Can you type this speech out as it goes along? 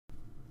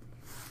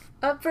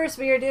Up first,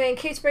 we are doing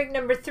case break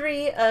number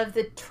 3 of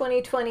the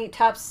 2020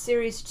 Topps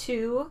Series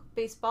 2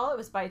 baseball. It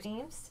was by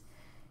teams.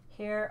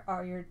 Here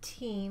are your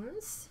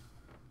teams.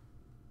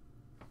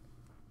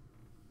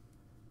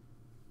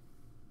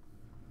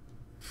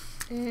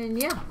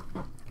 And yeah,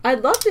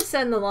 I'd love to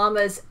send the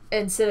llamas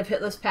instead of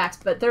hitless packs,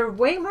 but they're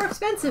way more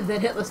expensive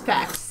than hitless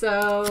packs,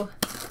 so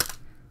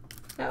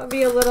that would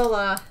be a little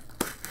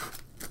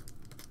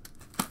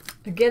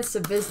against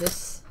the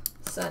business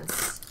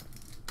sense.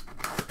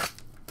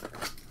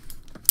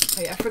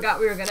 Oh yeah, I forgot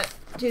we were gonna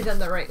do them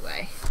the right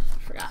way.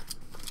 Forgot.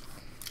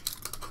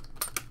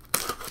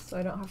 So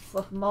I don't have to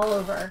flip them all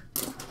over.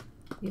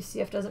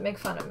 UCF doesn't make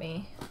fun of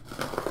me.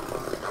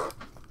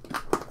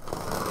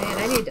 Man,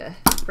 I need to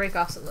break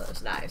off some of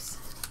those knives.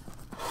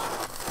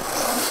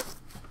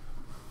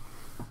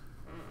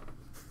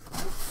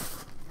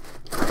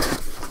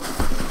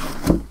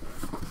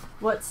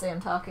 What's Sam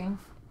talking?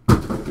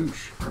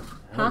 Oosh.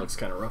 That looks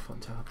kind of rough on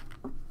top.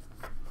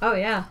 Oh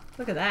yeah,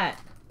 look at that.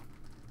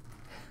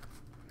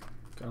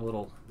 Got a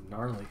little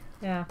gnarly.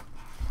 Yeah.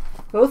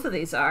 Both of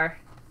these are.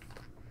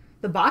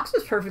 The box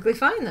was perfectly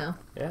fine though.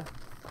 Yeah.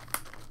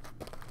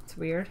 It's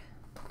weird.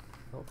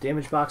 Well,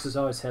 damaged boxes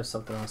always have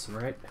something awesome,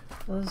 right?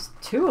 Well, there's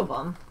 2 of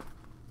them.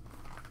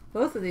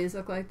 Both of these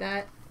look like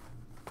that.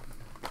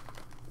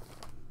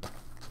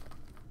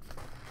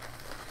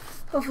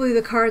 Hopefully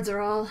the cards are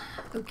all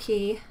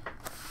okay.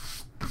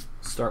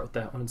 Start with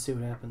that one and see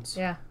what happens.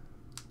 Yeah.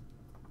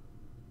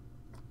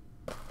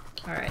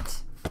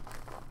 Alright.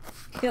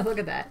 Yeah, look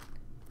at that.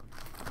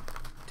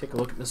 Take a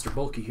look at Mr.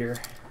 Bulky here.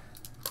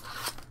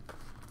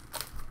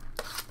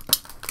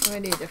 I'm gonna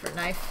need a different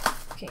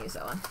knife. Can't use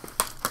that one.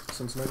 This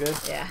one's no good?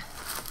 Yeah.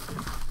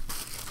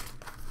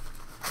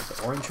 Like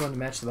the orange one to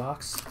match the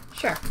box?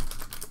 Sure.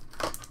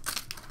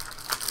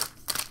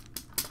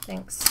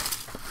 Thanks.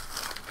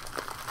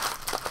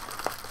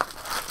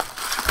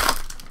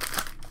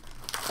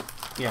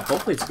 Yeah,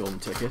 hopefully it's a golden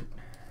ticket.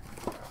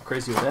 How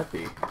crazy would that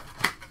be?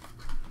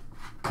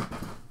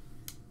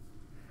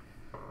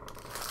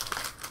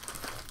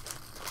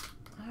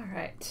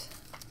 Alright.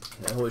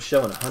 Yeah, it was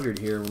showing 100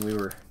 here when we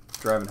were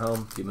driving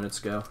home a few minutes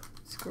ago.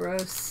 It's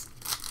gross.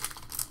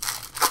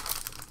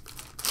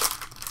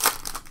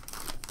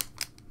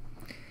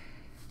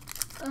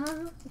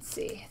 Let's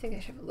see. I think I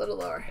should have a little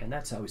lower. And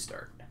that's how we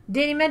start.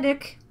 Danny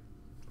Mendick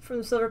from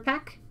the Silver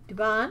Pack.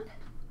 Dubon.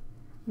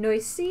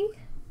 Noisy.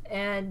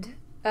 And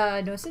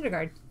Noah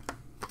Syndergaard.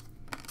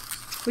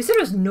 We said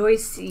it was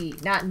Noisy,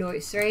 not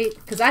Noise, right?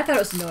 Because I thought it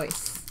was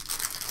Noise.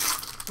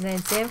 And then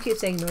Sam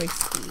keeps saying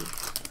Noisy.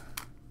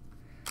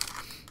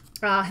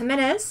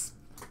 Jimenez.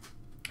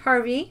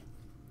 Harvey.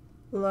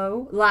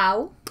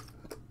 Lau.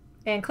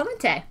 And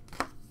Clemente.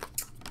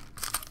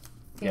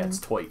 Yeah, it's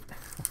Twite.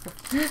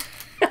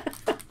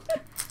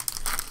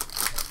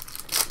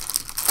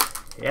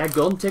 Yeah,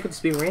 golden tickets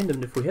being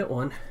random if we hit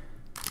one.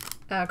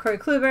 Corey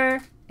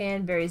Kluber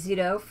and Barry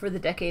Zito for the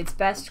decade's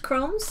best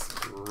chromes.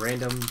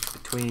 Random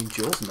between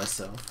Jules and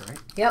myself, right?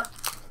 Yep.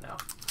 No.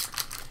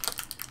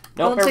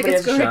 Nope, Nope,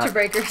 tickets go everybody has to a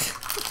breakers.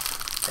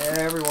 shot.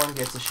 Everyone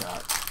gets a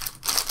shot.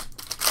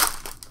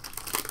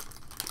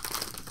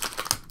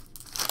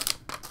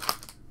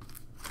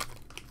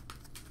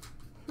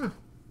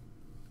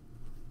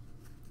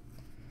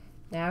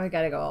 Now we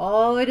gotta go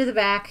all the way to the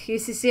back.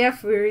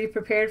 UCCF, were you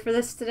prepared for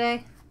this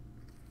today?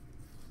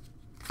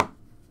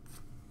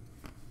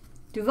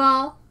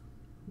 Duvall,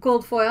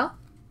 gold foil.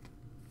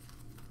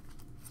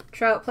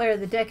 Trout player of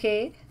the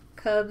decade.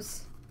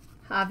 Cubs,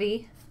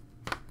 Javi.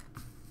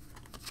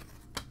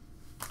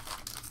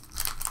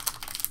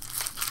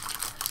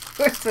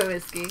 Where's the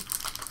whiskey?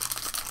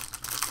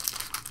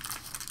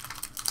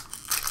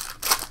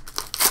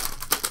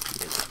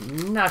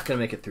 Not gonna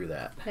make it through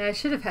that. Yeah, I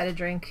should have had a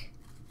drink.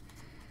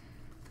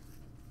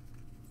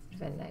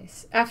 Would have been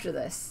nice. After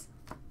this.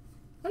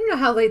 I don't know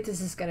how late this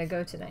is gonna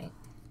go tonight.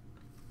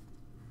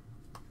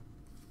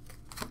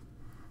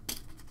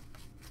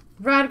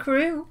 Rod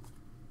Carew,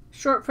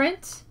 short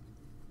print.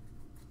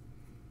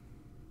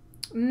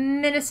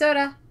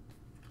 Minnesota.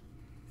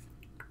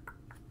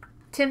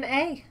 Tim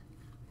A.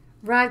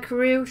 Rod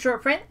Carew,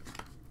 short print.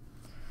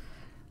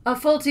 A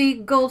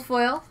Fulte gold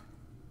foil.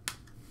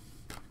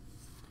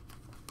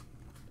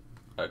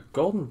 A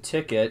golden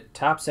ticket,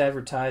 Topps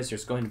advertised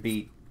there's going to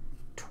be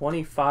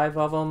 25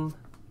 of them.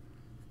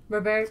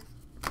 Robert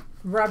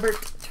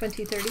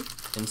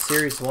 2030. In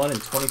Series 1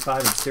 and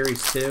 25 in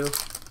Series 2.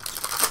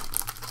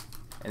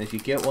 And if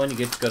you get one, you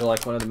get to go to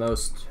like one of the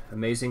most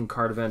amazing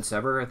card events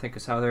ever, I think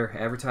is how they're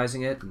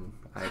advertising it. And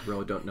I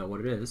really don't know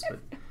what it is, but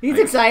He's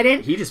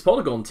excited. He just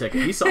pulled a golden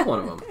ticket. He saw one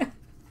of them.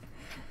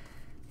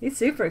 He's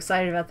super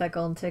excited about that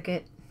golden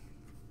ticket.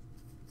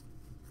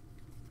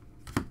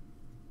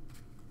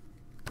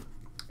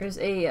 There's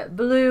a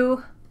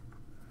blue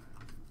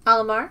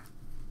Alomar,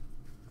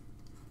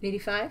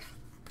 85.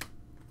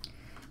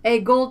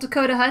 A gold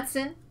Dakota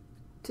Hudson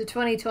to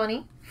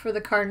 2020 for the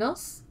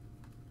Cardinals.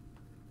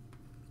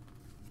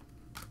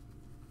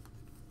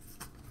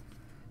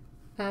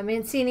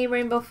 Mancini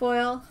rainbow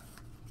foil.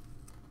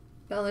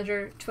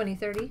 Bellinger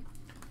 2030.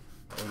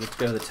 We get to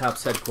go to the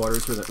Topps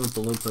headquarters where the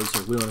Oompa Loompas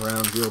are wheeling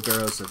around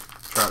wheelbarrows of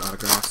Trout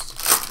autographs.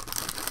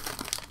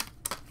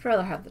 I'd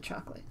rather have the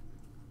chocolate.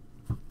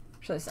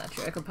 Actually, it's not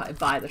true. I could probably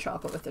buy the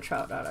chocolate with the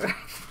Trout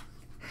autograph.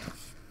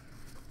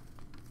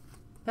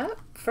 Oh,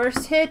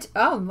 first hit.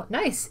 Oh,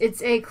 nice.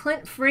 It's a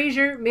Clint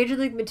Frazier Major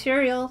League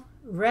Material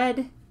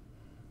red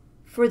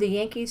for the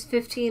Yankees,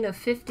 15 of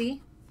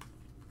 50.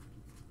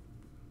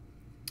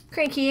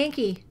 Cranky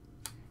Yankee.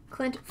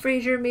 Clint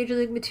Frazier Major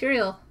League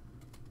Material.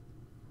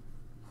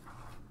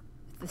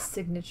 The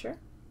signature,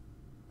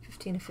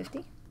 15 of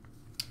 50.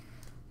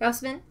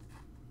 Rossman,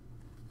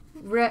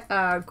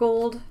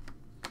 gold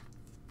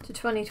to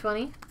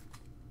 2020.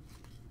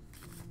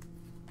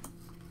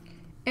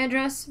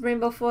 Andrus,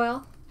 rainbow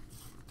foil.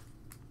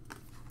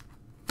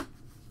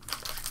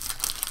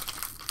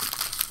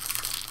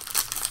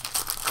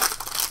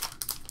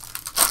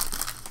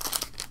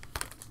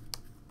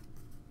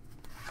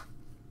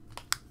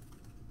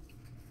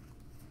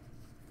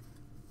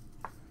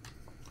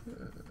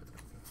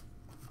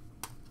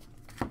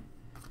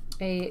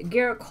 A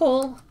Garrett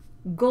Cole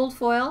gold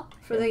foil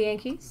for the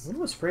Yankees. When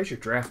was Frazier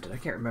drafted? I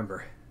can't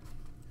remember.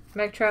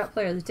 Mike Trout,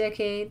 player of the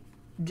decade.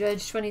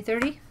 Judge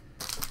 2030.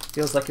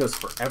 Feels like it was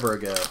forever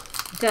ago.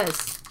 It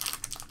does.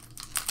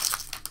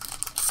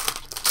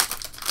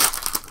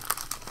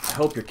 I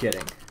hope you're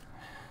kidding.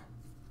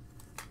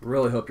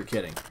 Really hope you're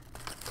kidding.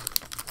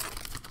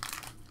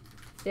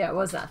 Yeah, it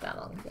was not that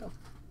long ago.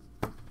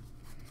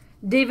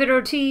 David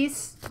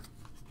Ortiz.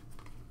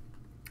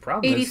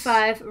 Problem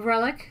 85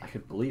 relic. I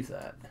could believe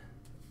that.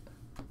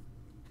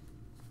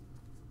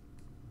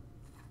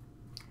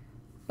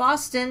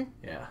 Boston.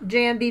 Yeah.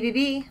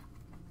 JMBBB.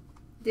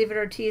 David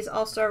Ortiz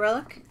All-Star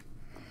relic.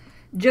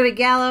 Joey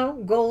Gallo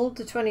gold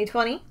to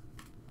 2020.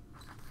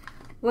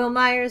 Will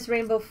Myers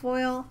rainbow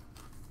foil.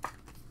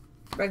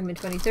 Bregman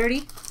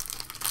 2030.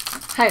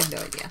 I have no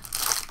idea.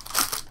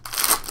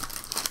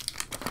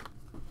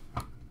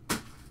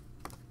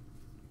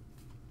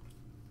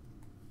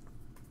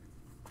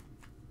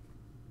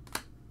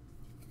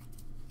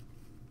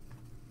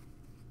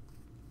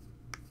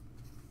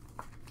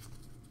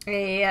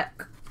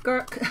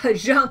 A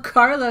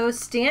Giancarlo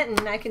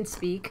Stanton, I can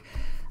speak.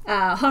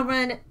 Home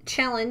run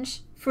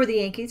challenge for the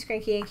Yankees,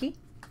 Cranky Yankee.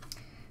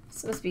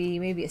 This must be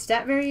maybe a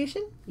stat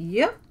variation.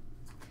 Yep.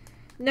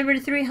 Number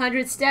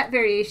 300 stat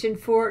variation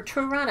for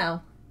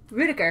Toronto,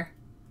 Rudiger.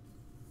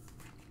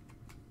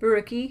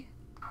 Rookie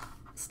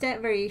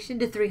stat variation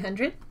to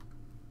 300.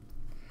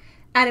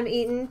 Adam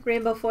Eaton,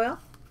 rainbow foil.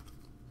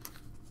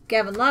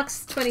 Gavin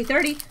Lux,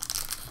 2030.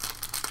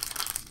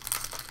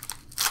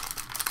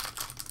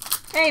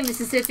 Hey,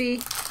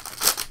 Mississippi.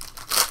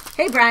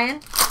 Hey, Brian.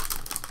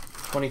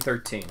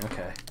 2013,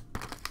 okay.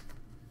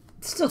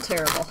 Still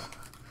terrible.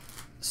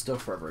 Still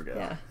forever ago.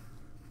 Yeah.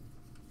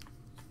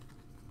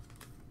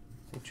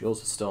 I think Jules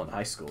was still in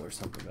high school or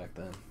something back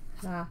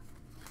then.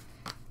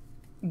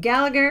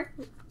 Gallagher,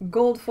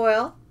 gold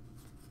foil.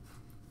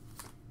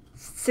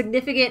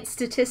 Significant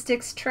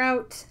statistics,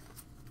 Trout.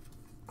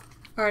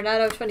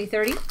 Arenado,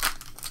 2030.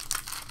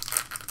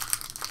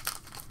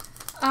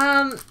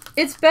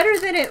 It's better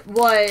than it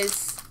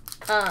was.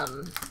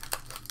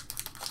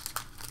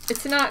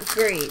 It's not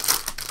great.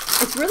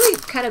 It's really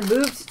kind of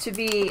moved to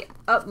be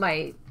up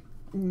my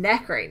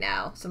neck right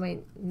now, so my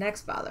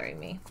neck's bothering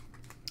me.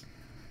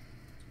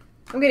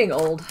 I'm getting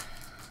old.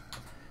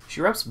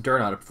 She rubbed some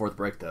dirt on it before the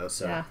break, though,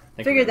 so... Yeah,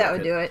 I figured that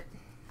would do it.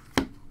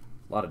 A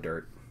lot of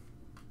dirt.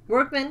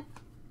 Workman,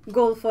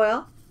 gold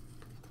foil.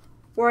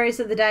 Warriors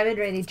of the Diamond,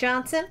 Randy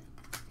Johnson.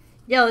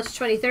 Yelich,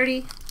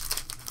 2030.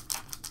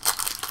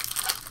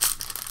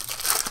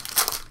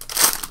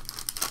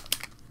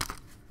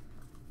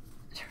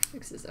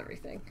 Fixes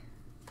everything.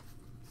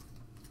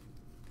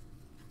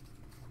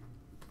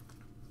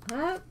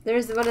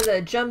 There's one of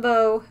the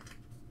jumbo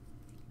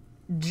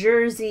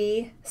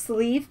jersey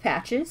sleeve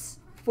patches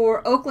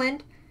for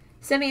Oakland.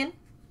 Semyon.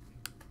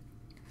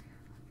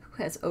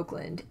 Who has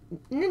Oakland?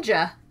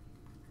 Ninja.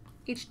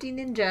 HD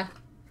Ninja.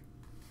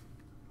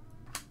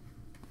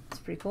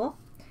 That's pretty cool.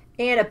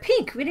 And a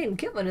pink. We didn't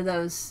get one of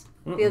those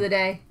the other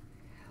day.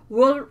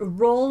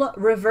 Roll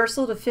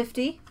reversal to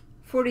 50.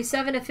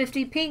 47 to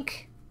 50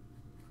 pink.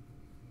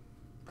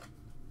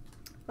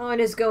 That one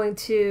is going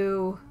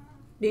to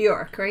New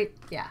York, right?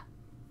 Yeah.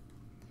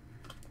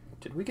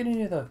 Did we get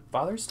any of the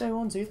Father's Day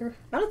ones either?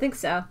 I don't think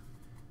so.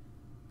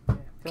 Yeah,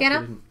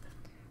 Canna?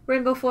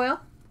 Rainbow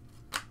foil?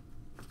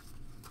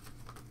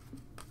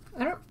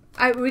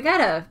 We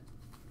got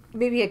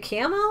maybe a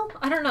camo?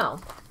 I don't know.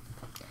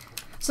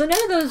 So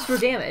none of those were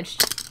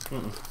damaged.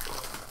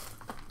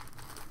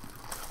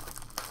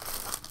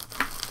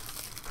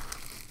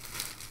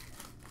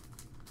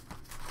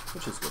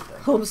 Which is a good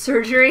thing. Home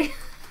surgery?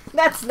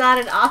 That's not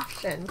an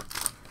option.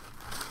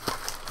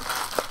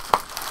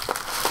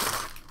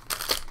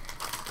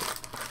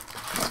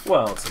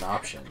 Well, it's an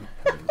option.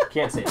 I mean, you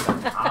can't say it's not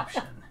an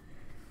option.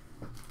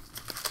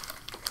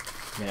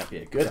 It may not be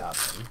a good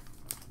option.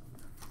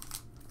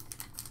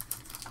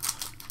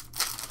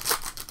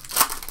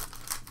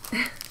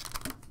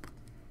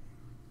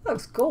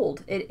 Looks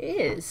gold. It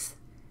is.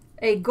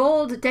 A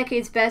gold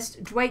Decade's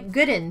Best Dwight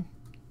Gooden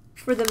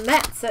for the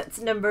Mets. That's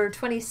number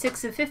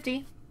 26 of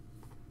 50.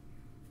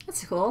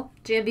 That's cool.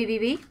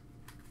 JMBBB.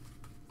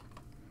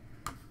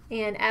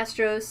 And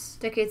Astros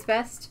Decade's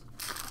Best.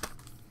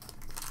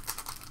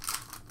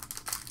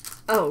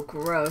 Oh,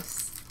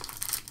 gross.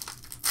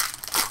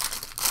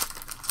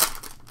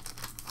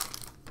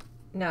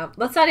 No,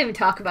 let's not even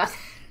talk about that.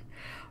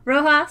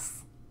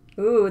 Rojas.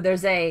 Ooh,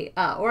 there's a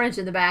orange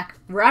in the back.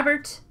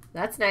 Robert.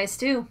 That's nice,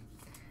 too.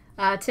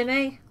 Tim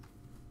A.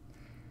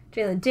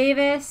 Jalen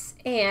Davis.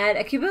 And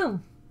a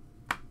Kiboom.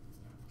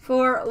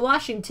 For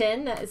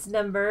Washington, that is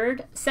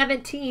numbered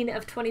 17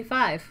 of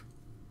 25.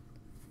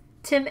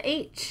 Tim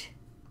H.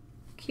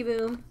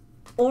 Kiboom.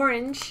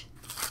 Orange.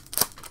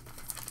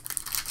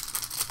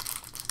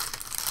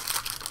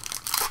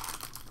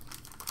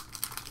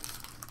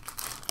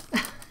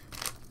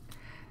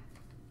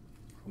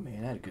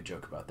 Man, I had a good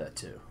joke about that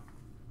too.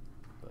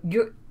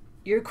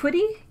 Your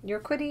Quiddy?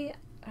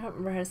 I don't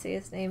remember how to say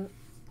his name.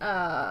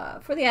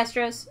 For the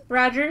Astros,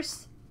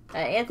 Rogers,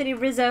 Anthony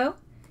Rizzo,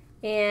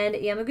 and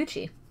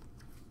Yamaguchi.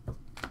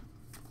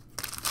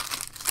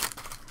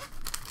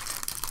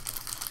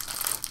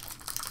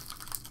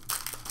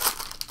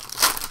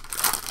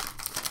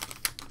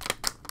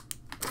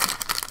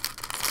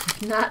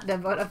 Not de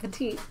bon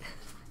appetit.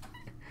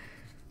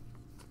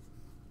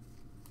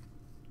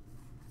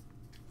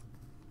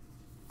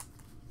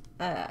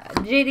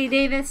 JD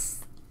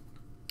Davis,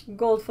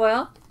 gold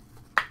foil.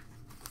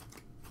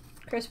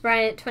 Chris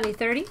Bryant,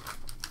 2030.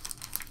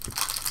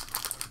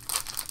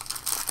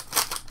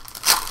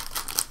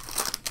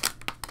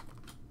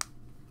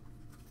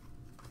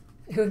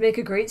 It would make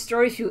a great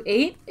story if you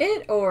ate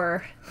it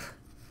or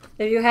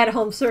if you had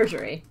home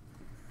surgery.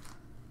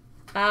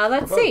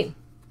 Let's see.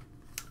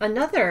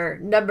 Another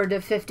numbered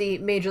to 50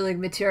 Major League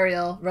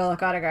Material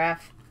relic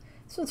autograph.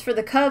 This one's for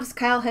the Cubs,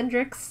 Kyle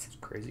Hendricks. It's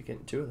crazy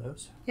getting two of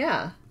those.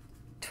 Yeah.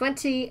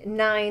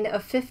 29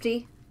 of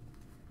 50.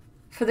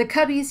 For the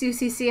Cubbies,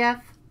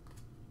 UCCF.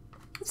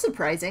 That's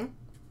surprising.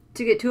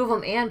 To get two of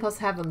them and plus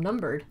have them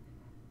numbered.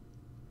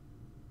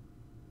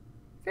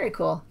 Very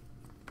cool.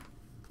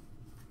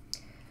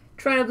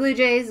 Toronto Blue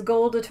Jays,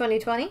 gold to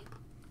 2020.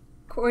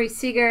 Corey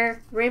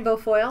Seager, rainbow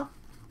foil.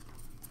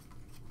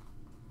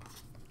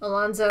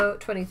 Alonzo,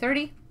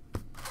 2030.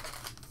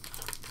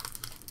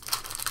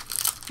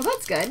 Well,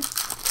 that's good.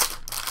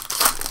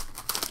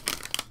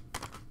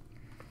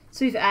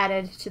 So we've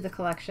added to the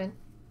collection.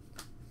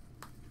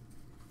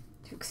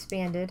 To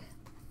expanded.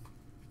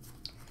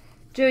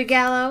 Joey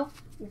Gallo,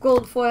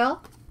 gold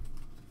foil.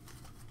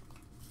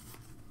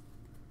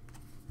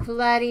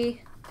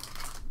 Vladdy,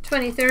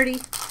 2030.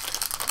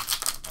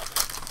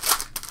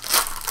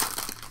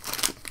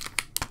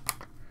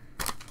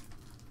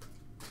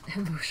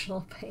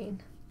 Emotional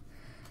pain.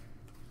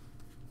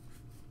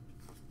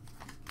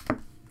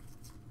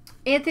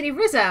 Anthony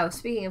Rizzo,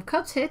 speaking of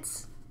Cubs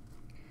hits.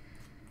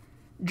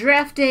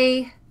 Draft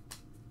Day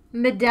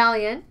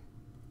medallion.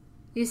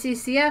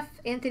 UCCF,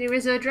 Anthony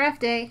Rizzo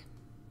Draft Day.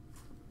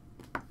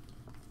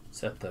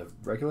 Is that the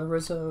regular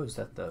Rizzo or is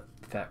that the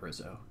fat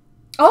Rizzo?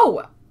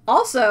 Oh,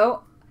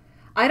 also,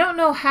 I don't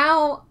know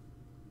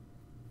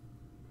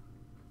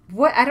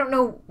I don't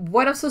know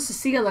what I'm supposed to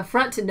see on the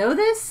front to know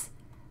this,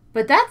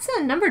 but that's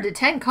a number to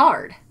 10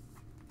 card.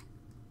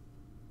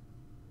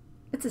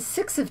 It's a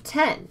 6 of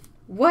 10.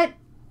 What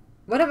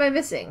am I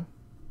missing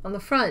on the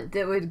front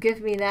that would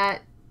give me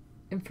that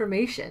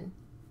information?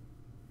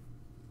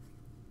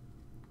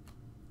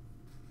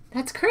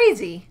 That's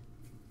crazy.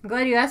 I'm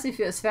glad you asked me if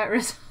it was fat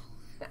Rizzo.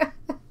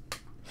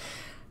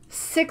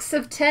 6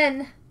 of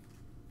 10.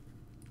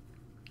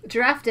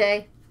 Draft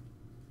Day.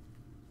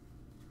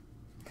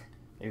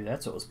 Maybe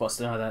that's what was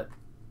busted out of that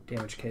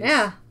damage case.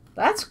 Yeah,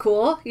 that's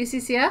cool.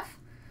 UCCF.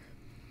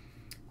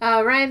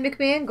 Ryan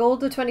McMahon, gold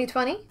to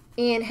 2020.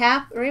 Ian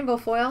Happ, rainbow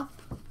foil.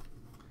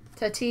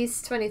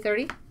 Tatis,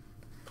 2030.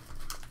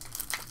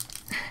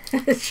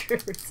 Sure,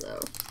 so.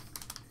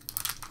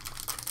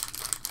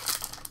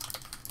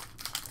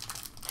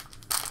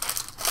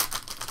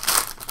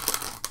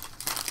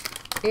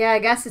 Yeah, I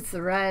guess it's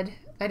the red.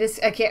 I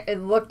can't, it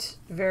looked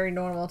very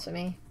normal to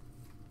me.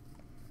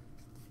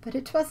 But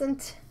it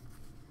wasn't.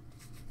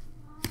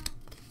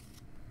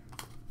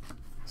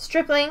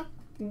 Stripling,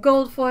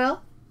 gold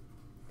foil.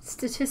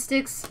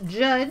 Statistics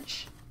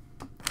Judge.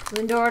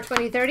 Lindor,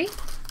 2030.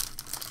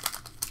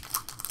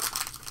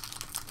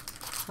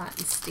 Hot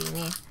and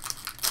steamy.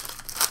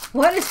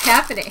 What is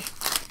happening?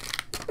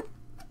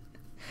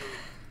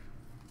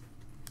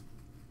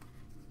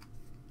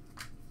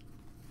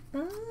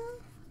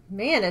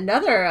 Man,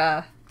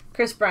 another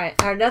Chris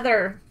Bryant, or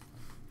another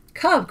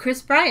Cub,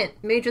 Chris Bryant,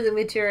 Major League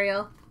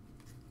Material.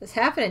 What's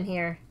happening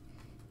here?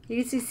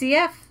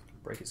 UCCF.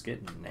 Break is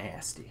getting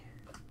nasty.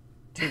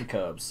 Team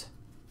Cubs.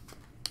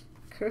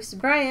 Chris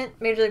Bryant,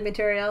 Major League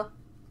Material.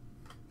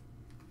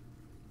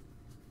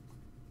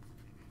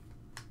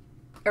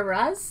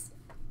 Erez?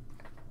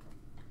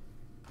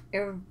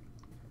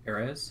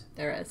 Erez?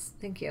 Erez,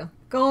 thank you.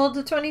 Gold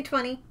to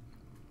 2020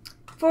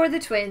 for the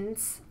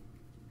Twins.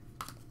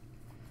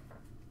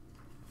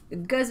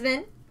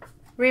 Guzman,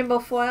 Rainbow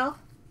Foil,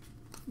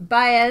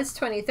 Baez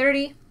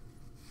 2030.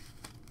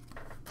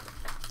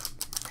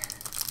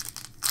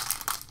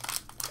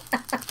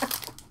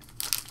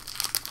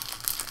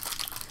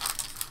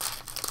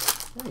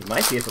 Well, you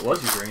might be if it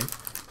was your dream.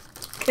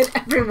 Can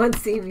everyone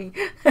see me?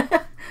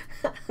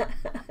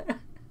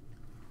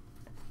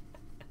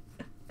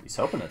 He's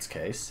hoping that's the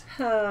case.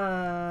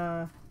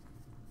 You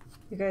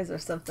guys are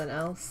something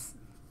else.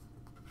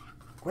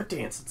 Quit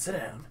dancing. Sit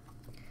down.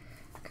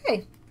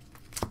 Okay.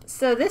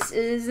 So this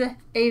is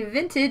a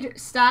vintage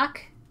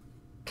stock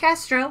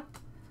Castro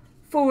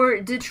for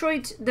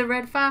Detroit the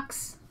Red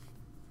Fox.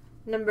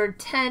 Number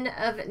 10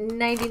 of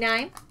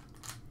 99.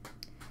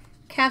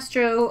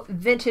 Castro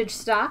vintage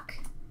stock.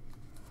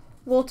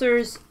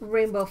 Wolters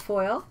Rainbow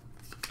Foil.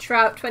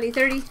 Trout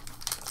 2030.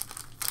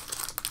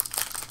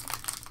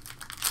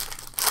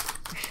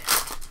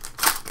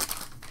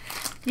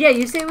 Yeah,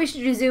 you say we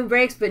should resume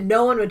breaks, but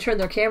no one would turn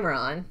their camera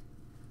on.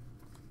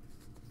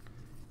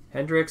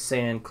 Hendricks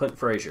and Clint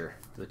Frazier,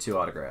 the 2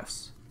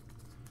 autographs.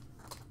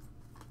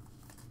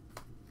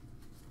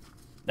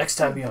 Next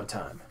time, be on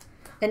time.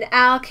 An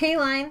Al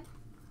Kaline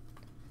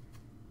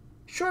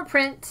short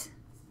print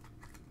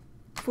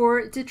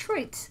for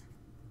Detroit.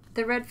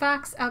 The Red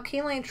Fox Al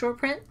Kaline short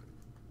print.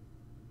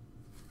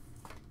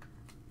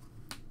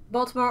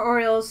 Baltimore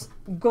Orioles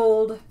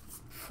gold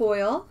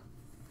foil.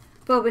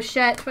 Bo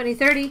Bichette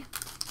 2030.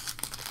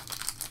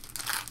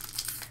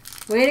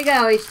 Way to go,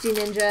 HD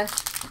Ninja.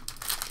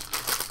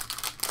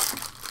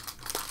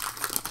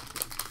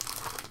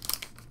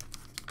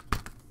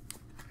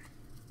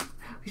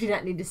 We do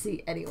not need to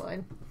see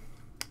anyone.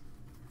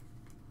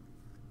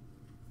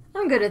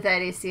 I'm good at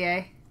that,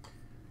 ACA.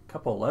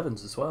 Couple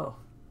 11s as well.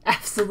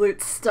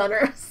 Absolute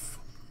stunners.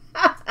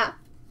 I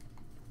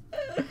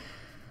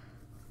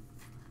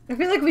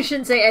feel like we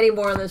shouldn't say any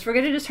more on this. We're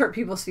going to just hurt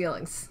people's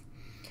feelings.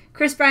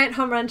 Chris Bryant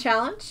Home Run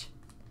Challenge.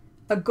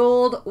 A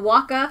gold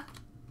Waka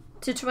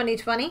to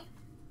 2020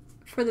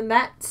 for the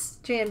Mets,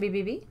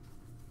 JMBBB.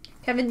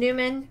 Kevin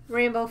Newman,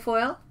 Rainbow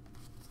Foil.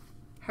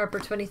 Harper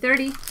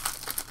 2030.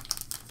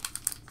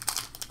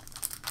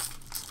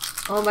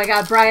 Oh my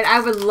god, Brian, I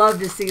would love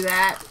to see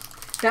that.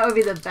 That would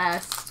be the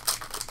best.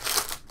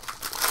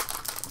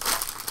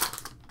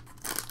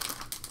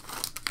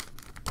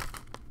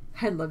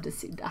 I'd love to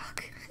see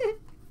Doc.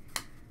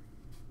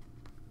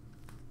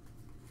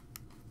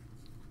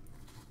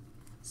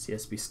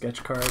 CSB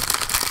sketch cards.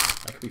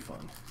 That could be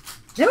fun.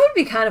 That would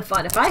be kind of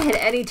fun. If I had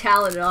any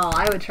talent at all,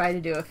 I would try to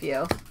do a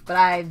few. But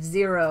I have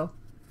 0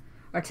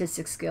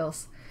 artistic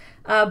skills.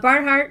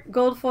 Barnhart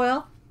Gold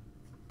Foil.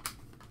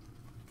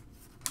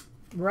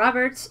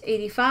 Roberts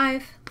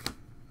 85.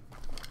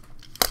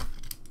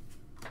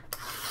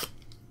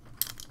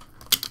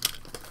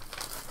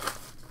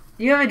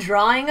 You have a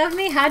drawing of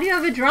me? How do you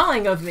have a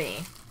drawing of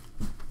me?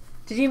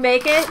 Did you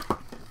make it?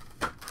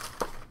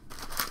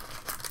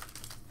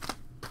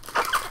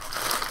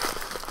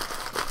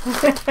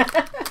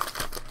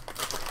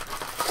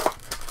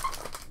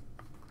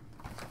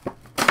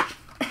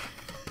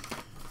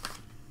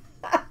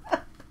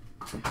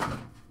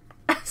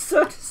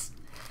 So just...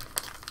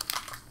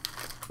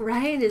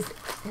 Ryan is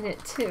in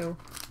it too.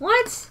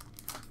 What?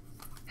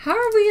 How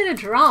are we in a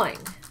drawing?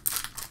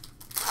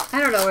 I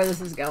don't know where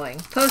this is going.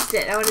 Post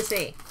it. I want to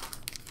see.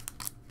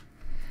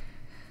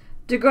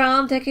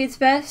 DeGrom, Decade's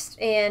Best,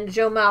 and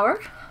Joe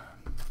Mauer.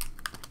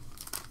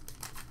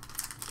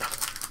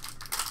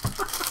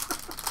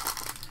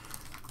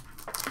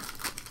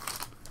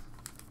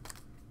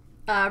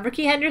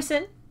 Ricky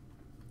Henderson.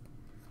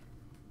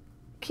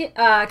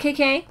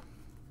 KK.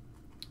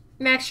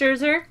 Max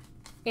Scherzer.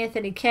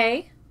 Anthony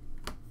K.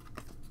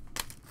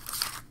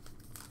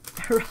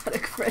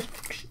 Erotic Fred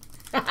Fiction.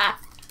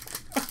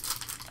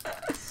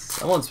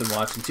 Someone's been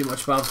watching too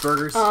much Bob's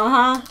Burgers.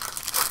 Uh-huh.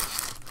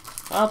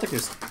 I don't think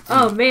there's...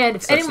 Oh, man.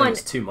 If anyone...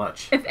 too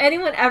much. If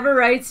anyone ever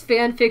writes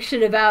fan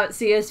fiction about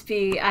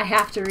CSP, I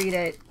have to read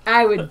it.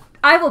 I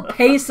will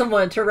pay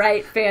someone to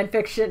write fan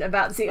fiction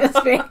about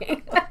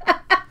CSP.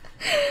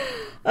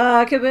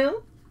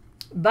 Kaboom.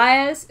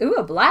 Baez. Ooh,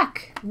 a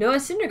black. Noah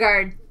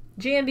Syndergaard.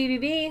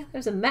 GMBBB.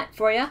 There's a Met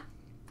for you.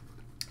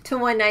 To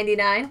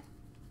 199.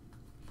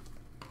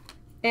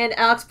 And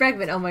Alex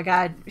Bregman. Oh my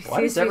god.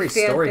 Why does every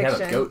story have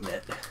a goat in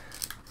it?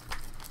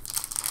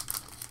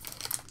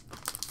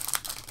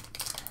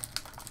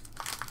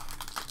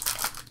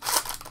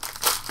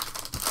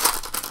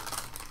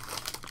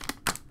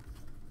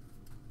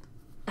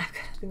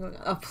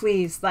 Oh,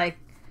 please. Like,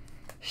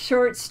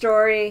 short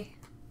story,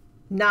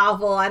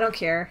 novel. I don't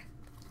care.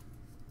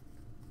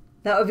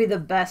 That would be the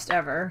best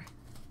ever.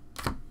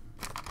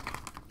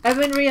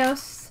 Edwin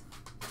Rios.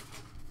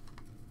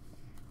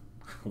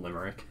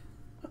 Limerick.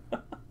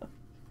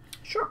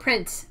 Short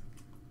print.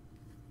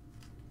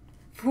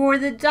 For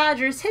the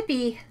Dodgers,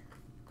 Hippie.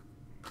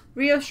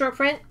 Rios short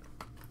print.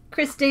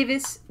 Chris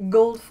Davis,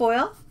 gold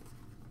foil.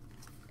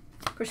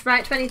 Chris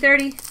Bryant,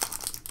 2030.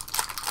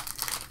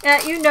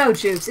 You know,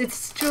 Juice.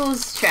 It's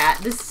Jules' chat.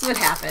 This is what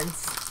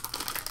happens.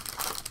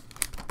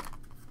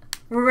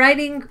 We're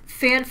writing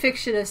fan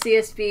fiction of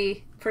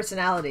CSB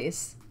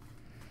personalities.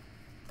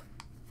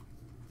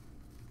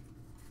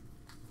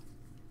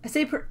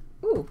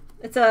 Ooh,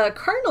 it's a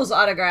Cardinals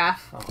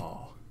autograph.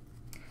 Oh.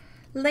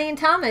 Lane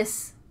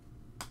Thomas.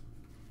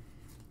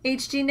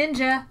 HG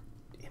Ninja.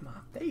 In my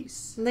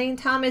face. Lane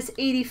Thomas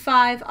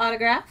 85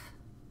 autograph.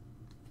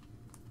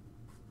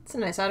 It's a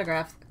nice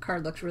autograph. The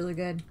card looks really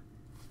good.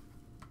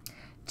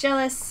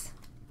 Jealous.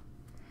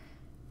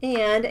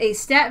 And a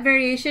stat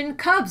variation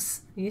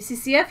Cubs.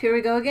 UCCF, here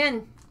we go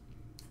again.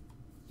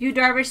 Yu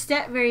Darvish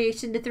stat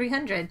variation to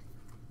 300.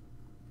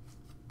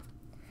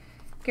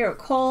 Garrett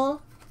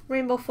Cole,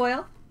 rainbow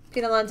foil.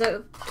 Pete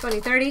Alonso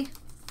 2030.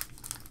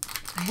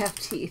 I have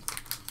teeth.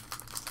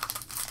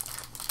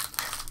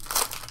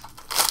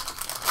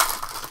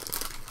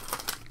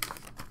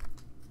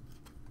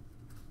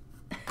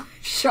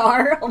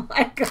 Char, oh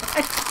my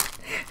god.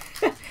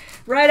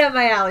 Right up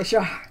my alley,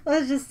 Char.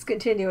 Let's just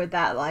continue with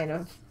that line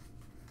of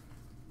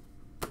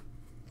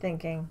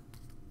thinking.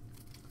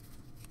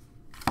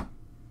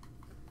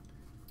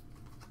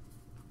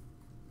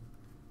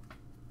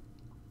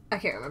 I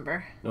can't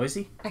remember.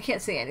 Noisy? I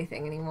can't say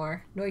anything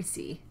anymore.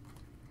 Noisy.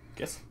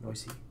 Guess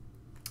noisy.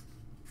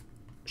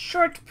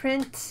 Short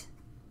print.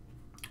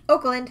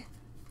 Oakland.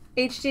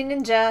 HD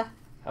Ninja.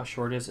 How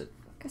short is it?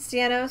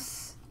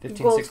 Castellanos.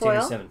 15, Gold 16, foil.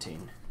 or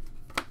 17?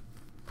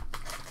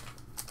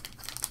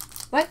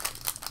 What?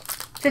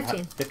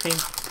 15. 15?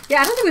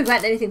 Yeah, I don't think we've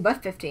gotten anything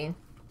but 15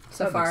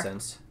 so That far. makes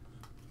sense.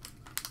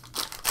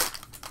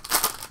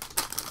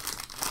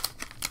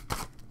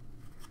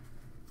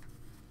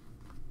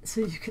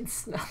 So you can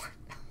smell it.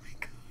 Oh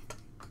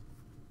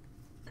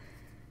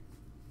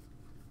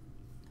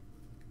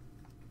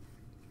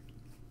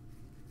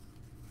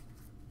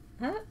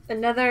my god.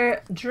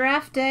 Another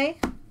draft day.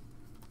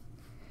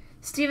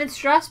 Steven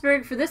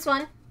Strasburg for this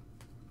one.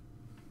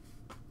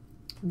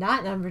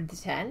 Not numbered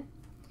to 10.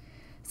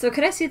 So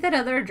could I see that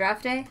other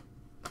draft day?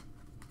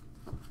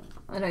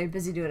 I know you're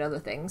busy doing other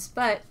things,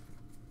 but...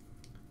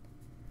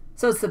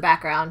 So it's the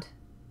background.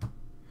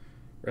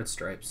 Red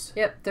stripes.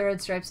 Yep, the red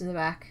stripes in the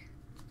back.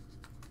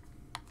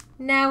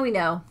 Now we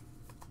know.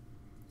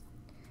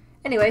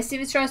 Anyway,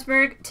 Steven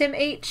Strasburg, Tim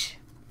H.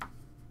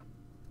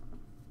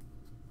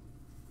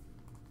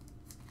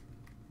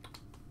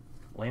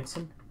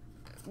 Lanson?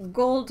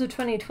 Gold to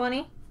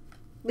 2020.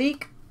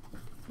 Leak.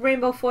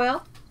 Rainbow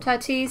foil.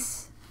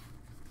 Tatis.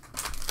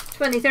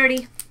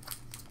 2030.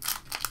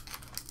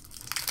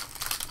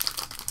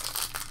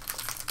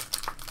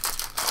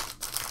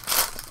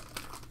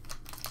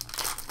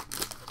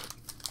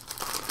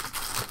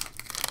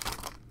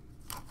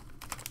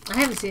 I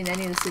haven't seen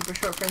any of the super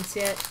short prints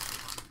yet.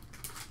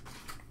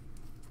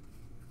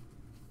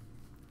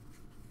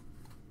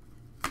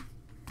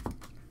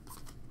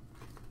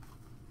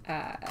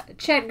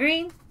 Chad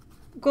Green,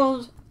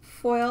 gold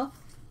foil.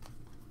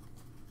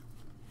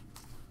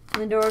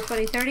 Lindor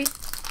 2030.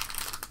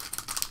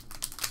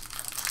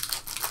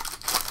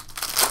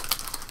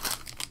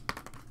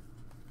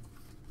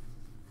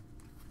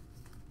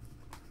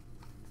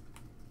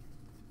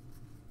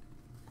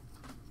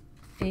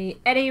 A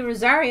Eddie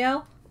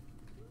Rosario.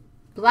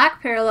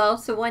 Black parallel,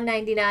 so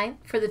 199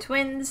 for the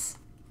Twins.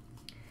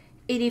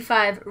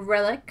 85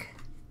 relic.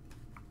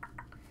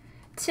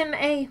 Tim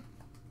A.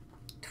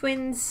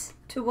 Twins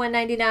to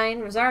 199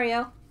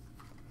 Rosario.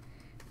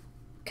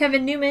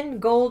 Kevin Newman,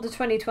 gold to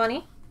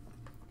 2020.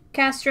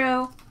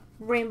 Castro,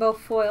 rainbow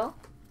foil.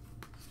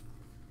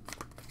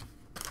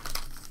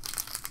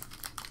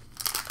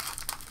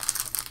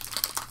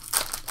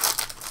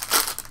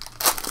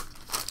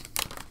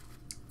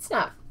 It's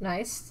not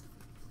nice.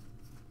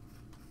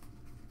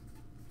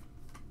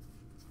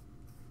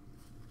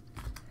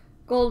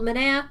 Gold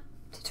Manea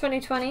to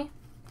 2020.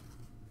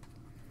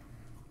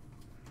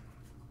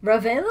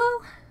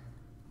 Ravelo?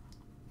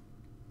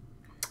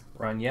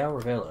 Raniel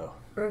Ravelo.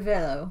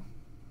 Ravelo.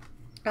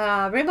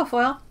 Rainbow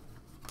foil.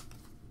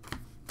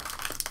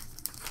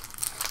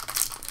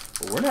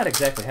 Well, we're not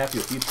exactly happy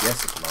with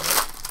UPS at the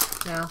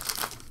moment.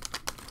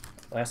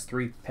 No. Last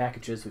 3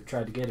 packages we've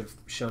tried to get have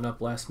shown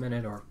up last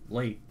minute or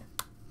late.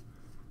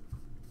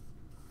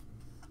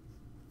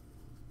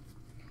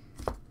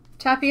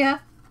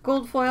 Tapia,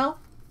 gold foil.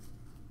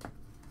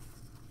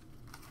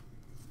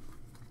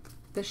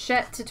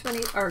 Bichette to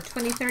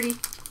 2030.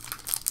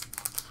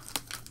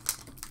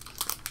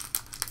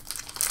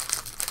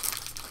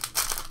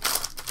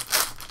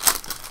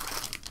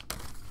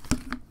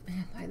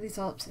 Man, why are these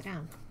all upside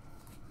down?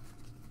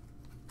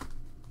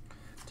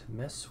 To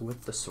mess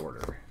with the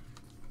sorter.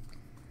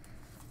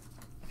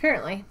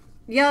 Apparently.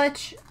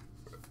 Yelich,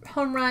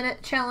 home run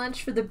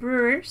challenge for the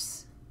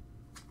Brewers.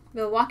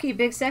 Milwaukee,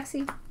 Big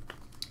Sexy.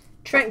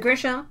 Trent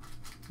Grisham,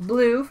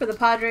 blue for the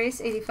Padres,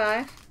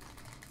 85.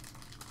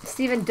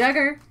 Steven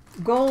Duggar,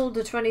 gold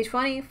to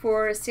 2020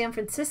 for San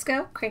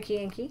Francisco, Cranky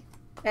Yankee.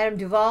 Adam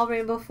Duvall,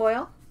 rainbow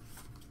foil.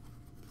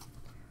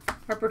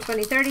 Harper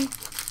 2030.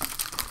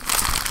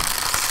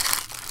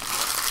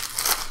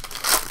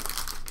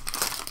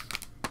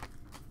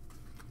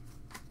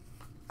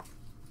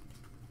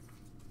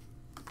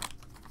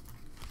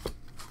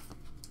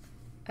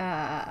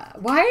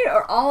 Why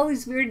are all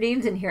these weird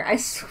names in here? I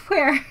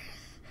swear.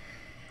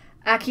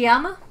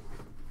 Akiyama.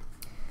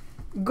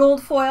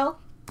 Gold foil.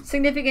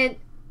 Significant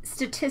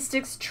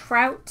statistics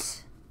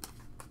Trout.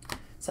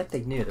 It's like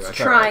they knew. They're like,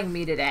 Trying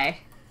me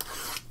today.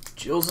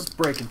 Jules is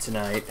breaking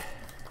tonight.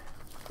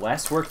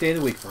 Last work day of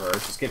the week for her.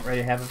 She's getting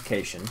ready to have a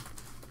vacation.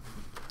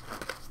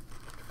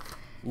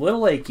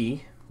 Little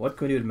achy. What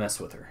can we do to mess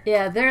with her?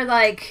 Yeah, they're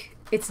like,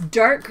 it's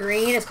dark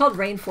green. It's called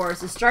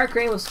Rainforest. It's dark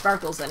green with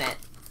sparkles in it.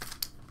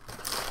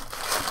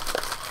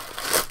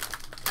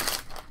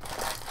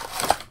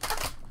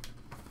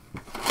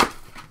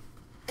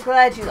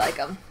 Glad you like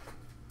them.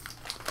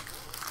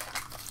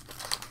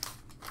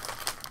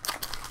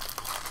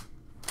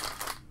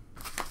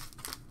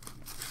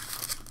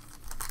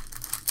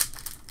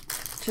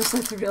 Just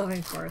like the real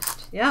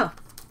Rainforest. Yeah.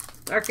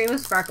 Dark green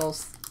with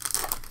sparkles.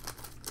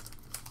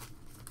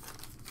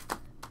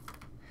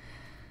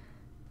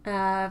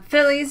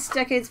 Phillies,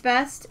 Decade's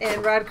Best,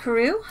 and Rod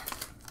Carew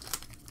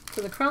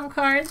for the Chrome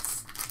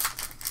cards.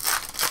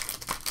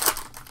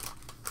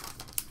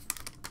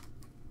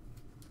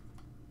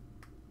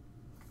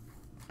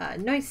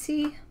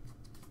 Noisy,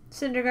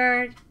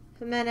 Syndergaard,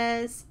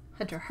 Jimenez,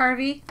 Hunter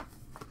Harvey.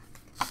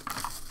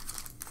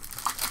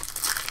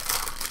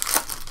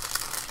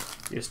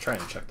 You're just trying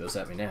to chuck those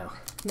at me now.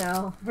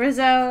 No.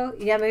 Rizzo,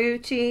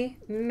 Yamauchi,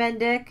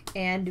 Mendick,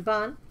 and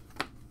Dubon.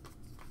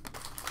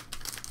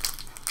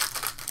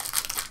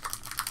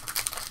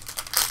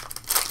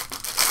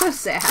 So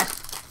sad.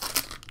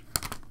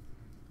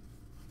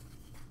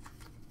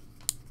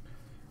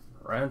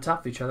 Right on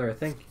top of each other, I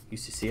think.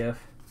 UCCF.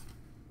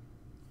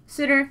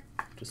 Suter,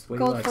 Just the way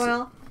gold he likes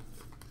foil.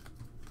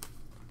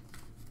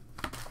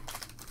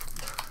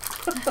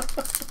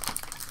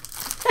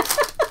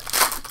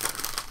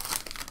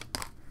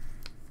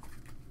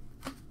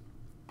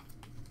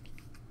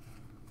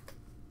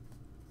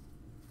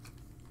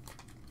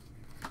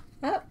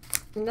 Oh,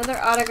 another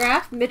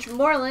autograph. Mitch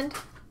Moreland,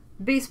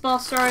 Baseball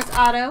Stars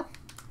auto.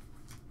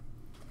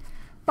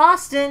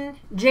 Boston,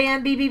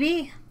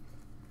 JMBBB.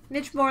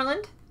 Mitch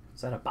Moreland.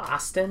 Is that a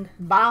Boston?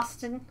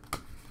 Boston.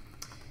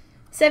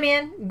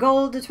 Semien,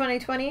 gold to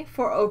 2020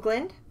 for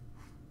Oakland.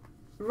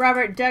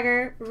 Robert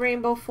Duggar,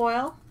 rainbow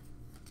foil.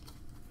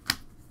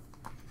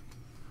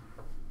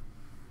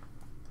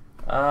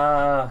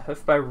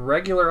 If by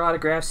regular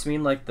autographs you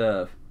mean like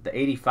the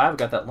 85,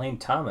 got that Lane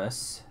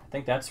Thomas. I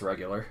think that's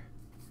regular.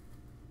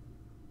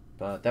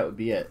 But that would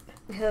be it.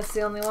 Yeah, that's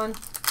the only one.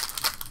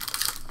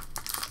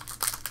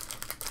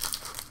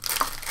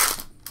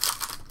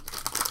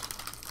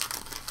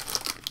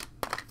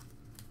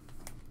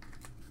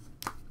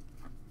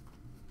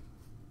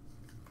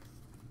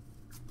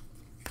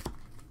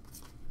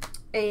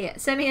 A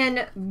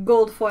Semien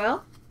gold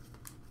foil.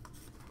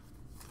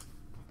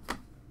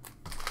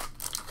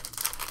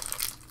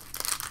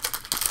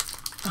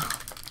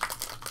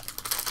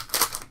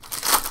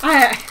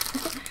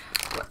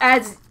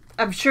 As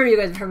I'm sure you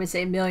guys have heard me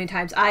say a million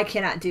times, I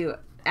cannot do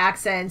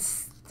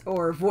accents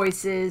or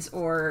voices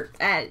or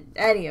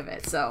any of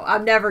it. So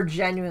I'm never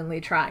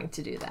genuinely trying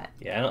to do that.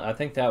 Yeah, I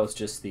think that was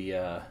just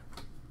the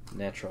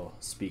natural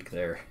speak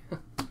there.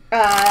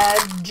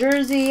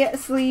 Jersey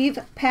sleeve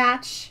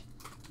patch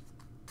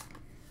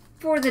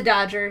for the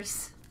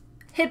Dodgers.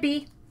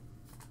 Hippie.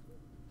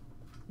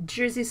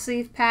 Jersey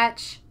sleeve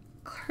patch.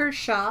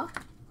 Kershaw.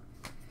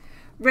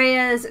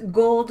 Reyes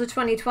gold to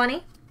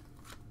 2020.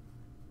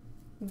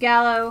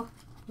 Gallo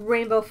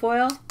rainbow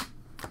foil.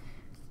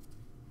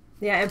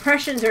 Yeah,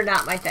 impressions are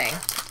not my thing.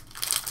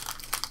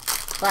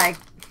 Like,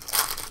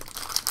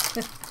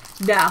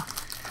 no.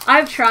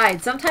 I've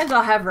tried. Sometimes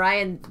I'll have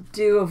Ryan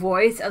do a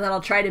voice and then I'll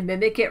try to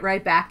mimic it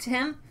right back to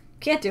him.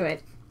 Can't do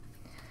it.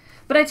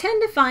 But I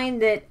tend to find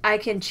that I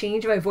can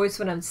change my voice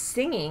when I'm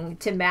singing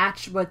to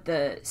match what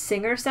the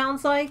singer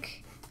sounds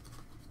like.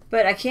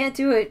 But I can't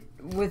do it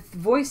with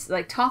voice,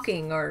 like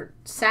talking or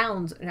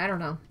sounds. I don't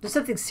know. There's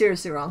something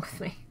seriously wrong with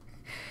me.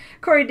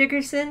 Corey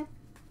Dickerson.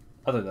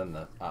 Other than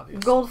the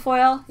obvious. Gold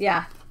foil.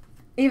 Yeah.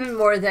 Even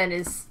more than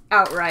is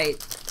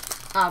outright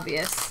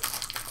obvious.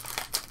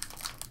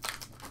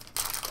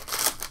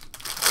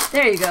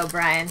 There you go,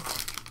 Brian.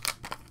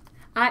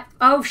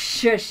 Oh,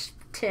 shush,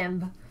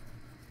 Tim.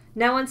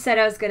 No one said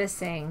I was going to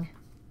sing.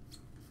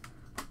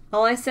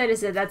 All I said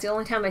is that that's the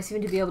only time I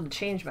seem to be able to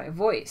change my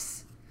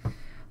voice.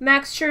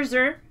 Max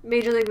Scherzer,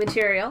 Major League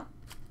Material.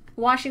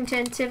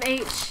 Washington, Tim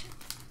H.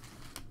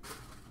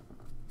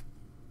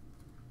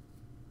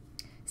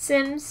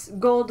 Sims,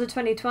 gold to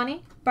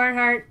 2020.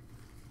 Barnhart,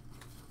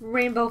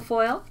 rainbow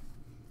foil.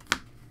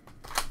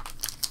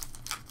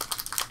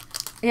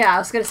 Yeah, I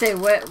was going to say,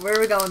 where are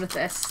we going with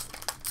this?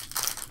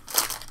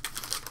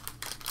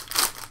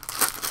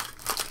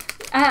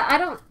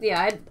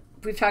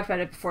 We've talked about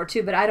it before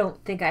too, but I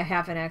don't think I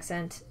have an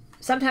accent.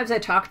 Sometimes I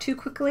talk too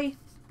quickly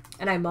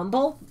and I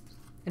mumble.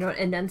 I don't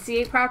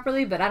enunciate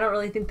properly, but I don't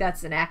really think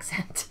that's an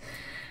accent.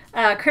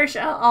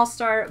 Kershaw,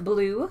 All-Star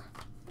Blue.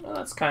 Well,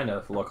 that's kind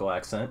of local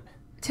accent.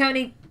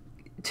 Tony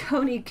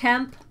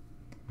Kemp,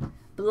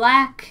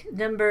 black,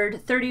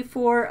 numbered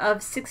 34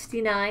 of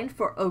 69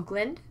 for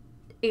Oakland.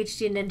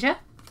 HD Ninja.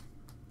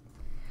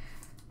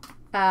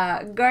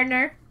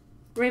 Gardner,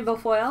 Rainbow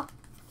Foil.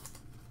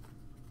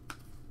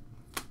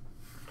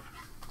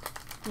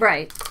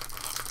 Right.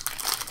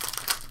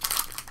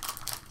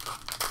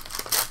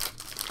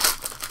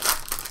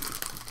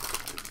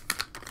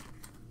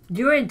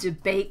 You're in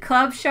debate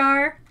club,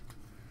 Shar?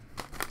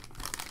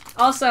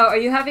 Also, are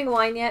you having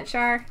wine yet,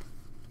 Shar?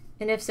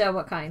 And if so,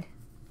 what kind?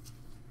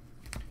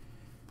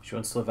 She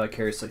wants to live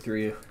vicariously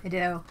through you. I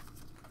do.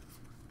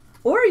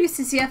 Or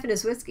UCCF in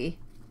his whiskey.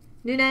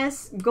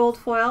 Nunez, Gold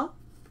Foil.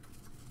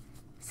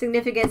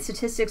 Significant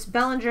Statistics,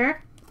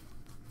 Bellinger.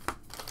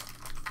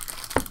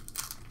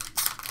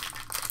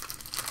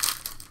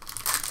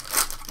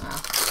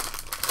 Wow.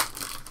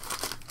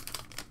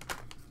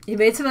 You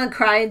made someone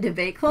cry in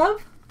debate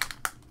club?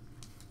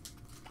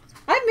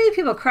 I've made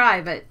people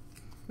cry, but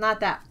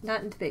not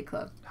in debate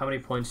club. How many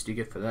points do you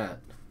get for that?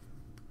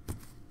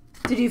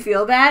 Did you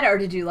feel bad or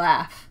did you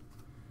laugh?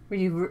 Were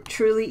you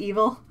truly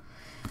evil?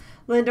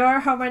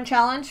 Lindor, Home Run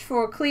Challenge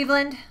for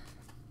Cleveland.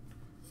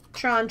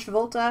 Tron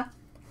Travolta.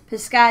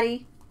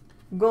 Piscotty,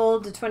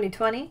 Gold to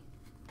 2020.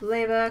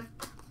 Leva,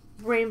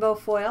 Rainbow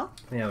Foil.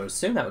 Yeah, I would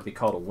assume that would be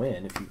called a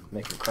win if you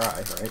make him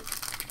cry, right?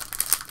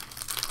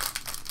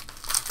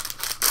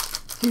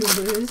 You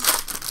lose.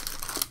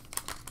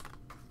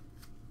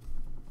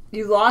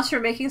 You lost for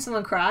making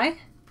someone cry?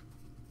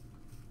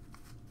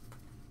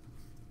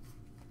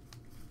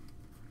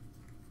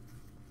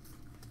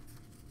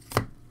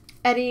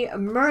 Eddie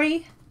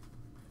Murray,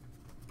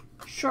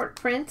 short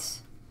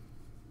print.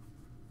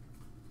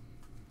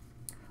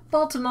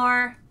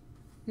 Baltimore,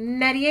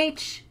 Matty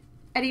H,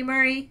 Eddie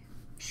Murray,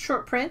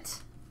 short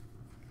print.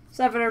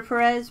 Salvador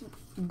Perez,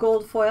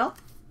 gold foil.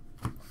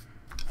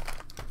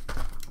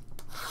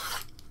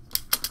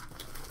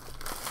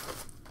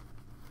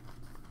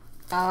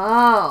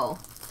 Oh.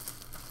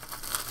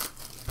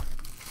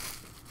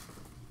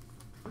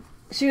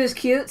 She was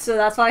cute, so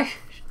that's why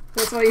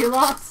you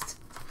lost.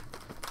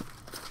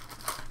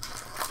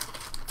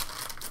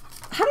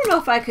 I don't know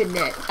if I could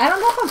knit. I don't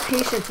know if I'm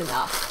patient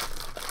enough.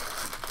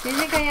 Do you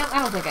think I am?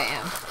 I don't think I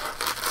am.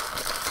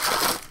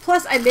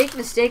 Plus, I make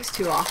mistakes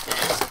too often.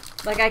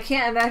 Like, I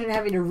can't imagine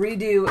having to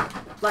redo,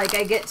 like,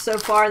 I get so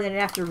far and then I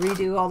have to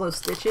redo all those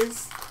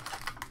stitches.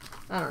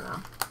 I don't know.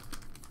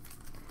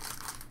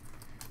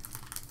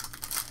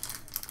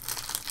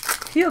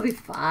 He'll be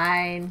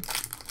fine.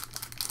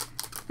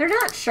 They're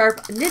not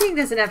sharp. Knitting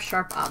doesn't have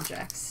sharp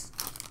objects.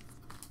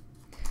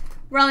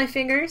 Raleigh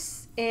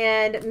Fingers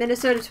and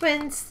Minnesota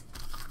Twins.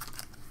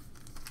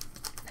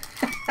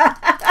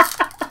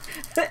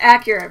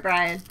 Accurate,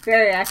 Brian.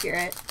 Very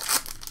accurate.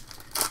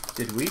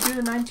 Did we do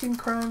the 19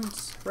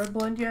 Crimes Red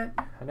Blend yet?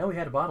 I know we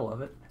had a bottle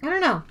of it. I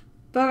don't know.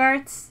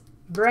 Bogarts,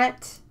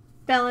 Brett,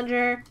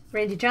 Bellinger,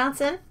 Randy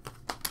Johnson.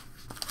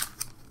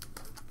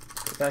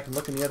 Go back and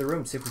look in the other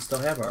room, see if we still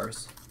have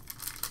ours.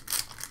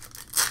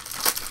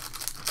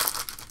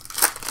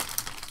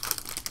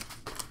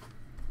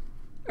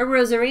 A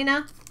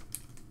Rosarina,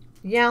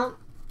 Yount,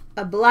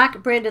 a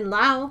black Brandon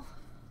Lau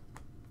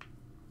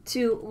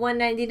to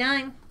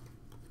 199.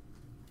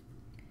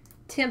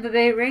 Tampa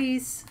Bay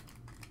Rays.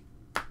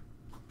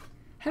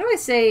 How do I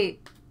say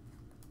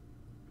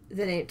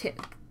the name?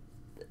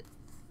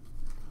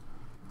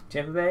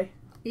 Tampa Bay?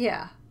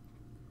 Yeah.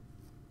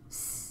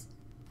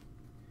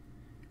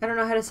 I don't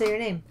know how to say your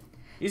name.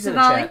 He's in the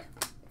chat.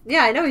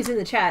 Yeah, I know he's in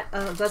the chat.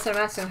 That's what I'm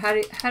asking. How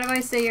do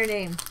I say your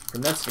name?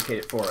 Pronunciate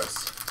it for us.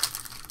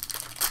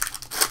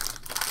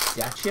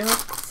 Siaccio?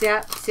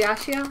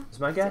 Siaccio? Is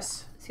my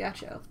guess?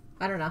 Siaccio.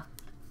 I don't know.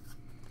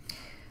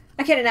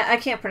 I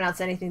can't pronounce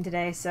anything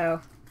today,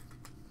 so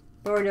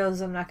Lord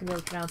knows I'm not going to be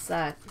able to pronounce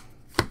that.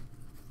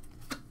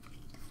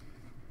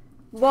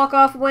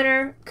 Walk-off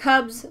winner,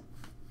 Cubs,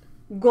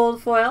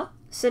 gold foil.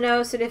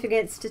 Sano,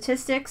 significant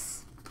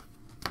statistics.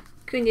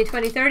 Cunha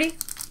 2030.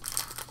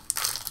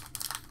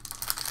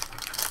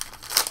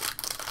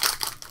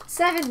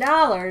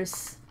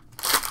 $7.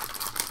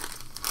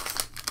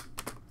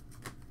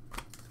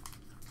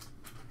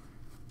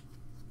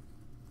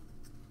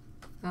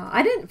 Oh,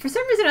 I didn't. For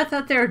some reason, I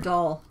thought they were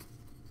dull.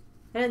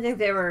 I didn't think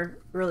they were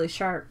really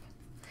sharp.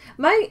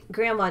 My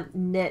grandma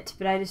knit,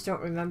 but I just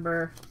don't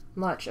remember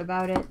much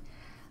about it.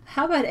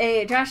 How about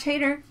a Josh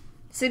Hader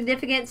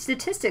significant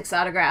statistics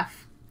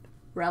autograph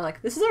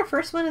relic? This is our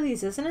first one of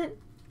these, isn't it?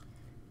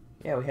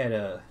 Yeah, we had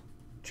a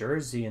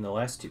jersey in the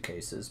last two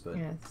cases, but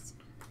yes.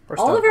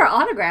 All of our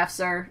autographs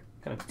are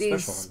kind of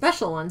these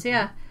special ones.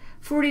 Yeah,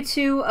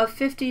 42 of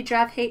 50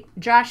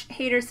 Josh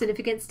Hader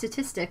significant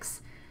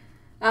statistics.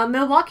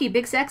 Milwaukee,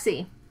 Big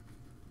Sexy.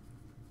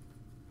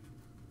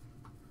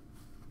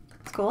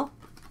 That's cool.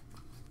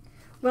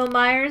 Will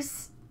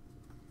Myers.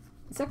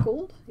 Is that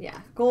gold? Yeah.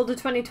 Gold to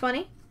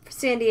 2020 for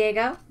San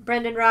Diego.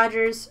 Brendan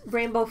Rodgers,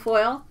 Rainbow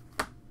Foil.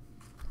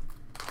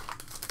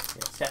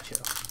 Yeah, statue.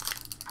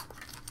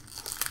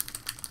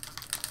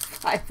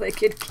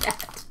 Five-legged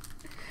cat.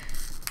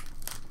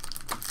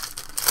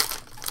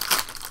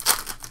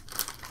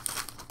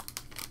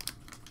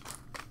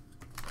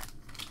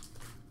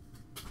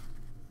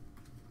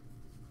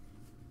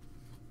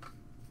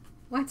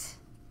 What?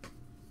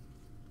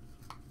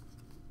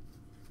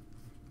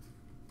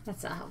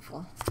 That's not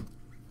helpful.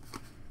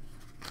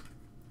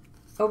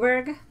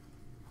 Oberg.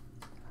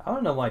 I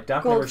don't know why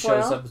Doc Gold never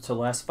shows foil. up until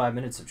the last 5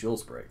 minutes of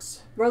Jules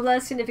breaks. World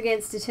Less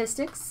Significant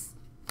Statistics.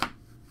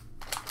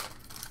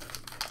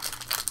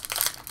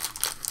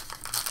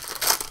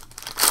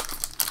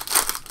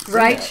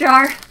 Right, that.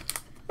 Char?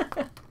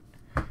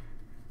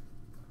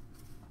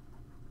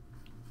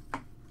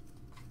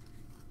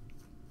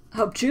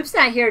 Hope Troop's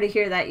not here to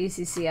hear that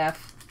UCCF.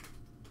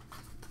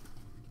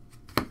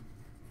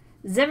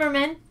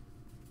 Zimmerman.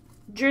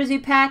 Jersey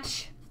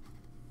patch.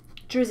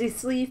 Jersey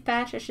sleeve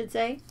patch, I should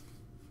say.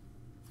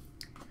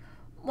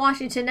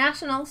 Washington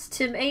Nationals.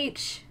 Tim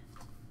H.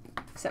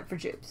 Except for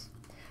Jupes.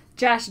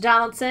 Josh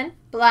Donaldson.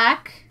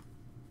 Black.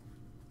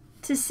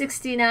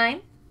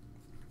 /69.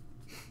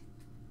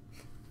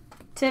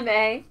 Tim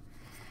A.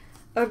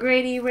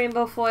 O'Grady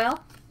Rainbow Foil.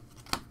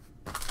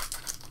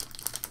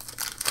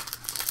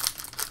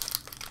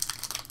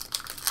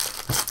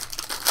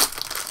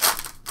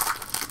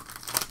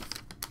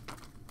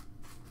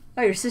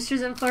 Oh, your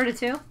sister's in Florida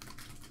too?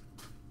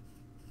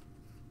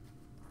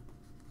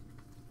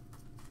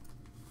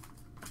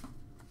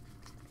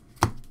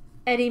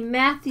 Eddie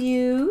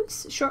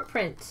Matthews, short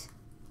print.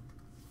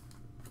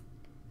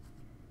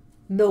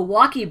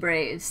 Milwaukee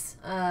Braves.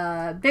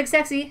 Big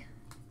Sexy.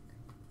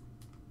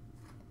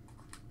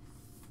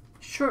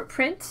 Short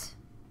print.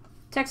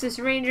 Texas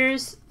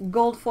Rangers,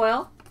 gold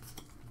foil.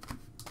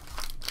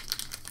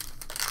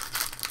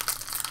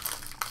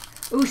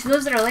 Ooh, she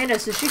lives in Orlando,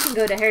 so she can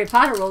go to Harry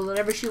Potter World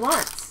whenever she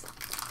wants.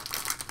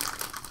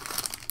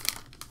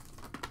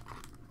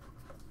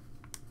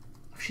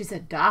 She's a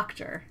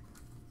doctor.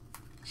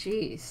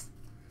 Jeez.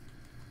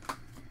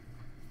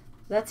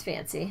 That's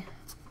fancy.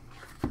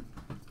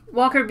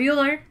 Walker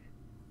Buehler,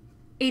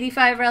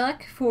 85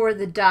 relic for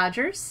the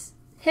Dodgers.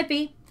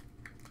 Hippie.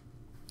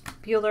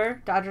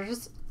 Buehler,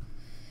 Dodgers.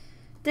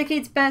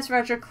 Decade's Best,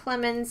 Roger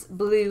Clemens,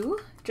 blue.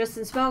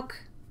 Justin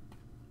Smoke,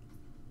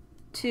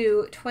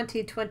 to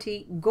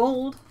 2020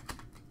 gold.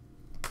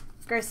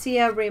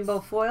 Garcia, rainbow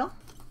foil.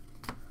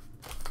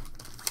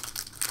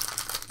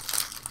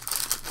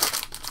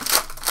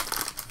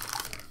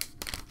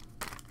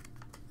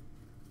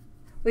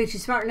 Wait,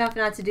 she's smart enough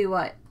not to do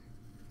what?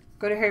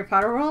 Go to Harry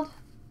Potter World?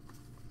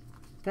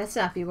 That's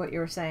not be what you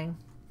were saying.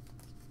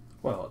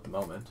 Well, at the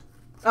moment.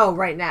 Oh,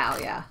 right now,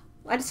 yeah.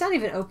 It's not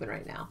even open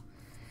right now.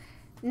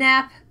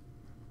 Knapp.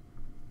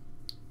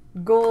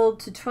 Gold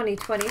to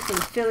 2020 for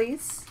the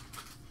Phillies.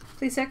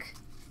 Pleasic.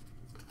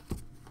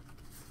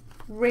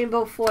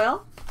 Rainbow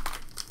foil.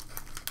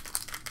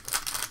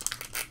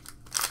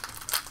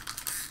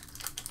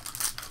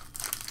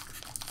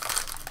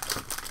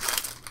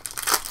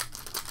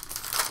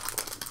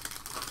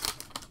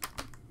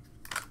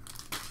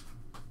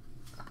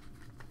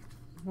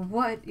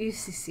 What?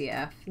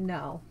 UCCF?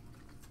 No.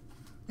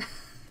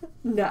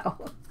 No.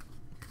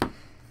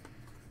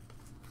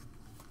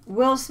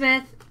 Will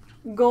Smith,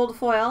 gold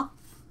foil.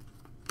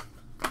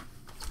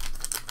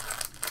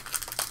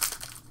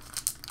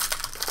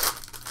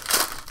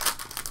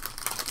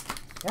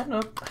 Yeah, no, I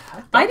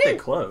I thought they didn't-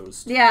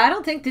 closed. Yeah, I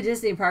don't think the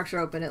Disney parks are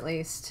open at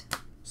least.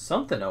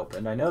 Something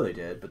opened. I know they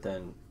did, but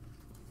then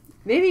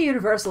Maybe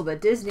Universal, but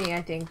Disney,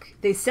 I think.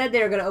 They said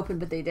they were going to open,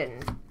 but they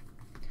didn't.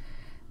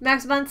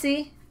 Max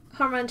Muncy,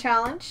 Home Run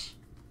Challenge.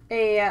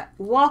 A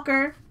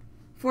Walker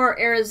for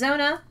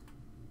Arizona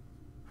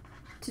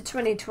to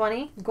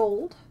 2020,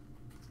 gold.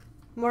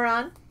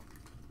 Moran.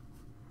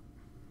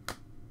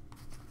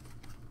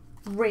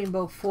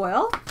 Rainbow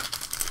foil.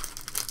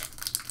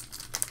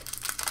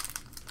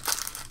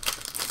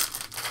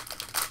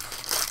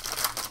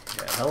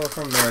 yeah, hello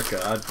from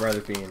America. I'd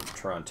rather be in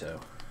Toronto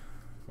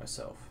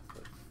myself.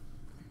 But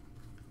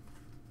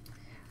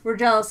We're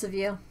jealous of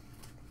you.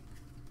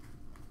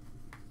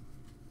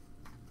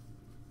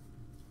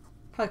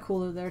 Probably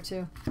cooler there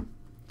too.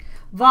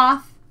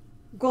 Voth,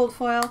 gold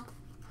foil.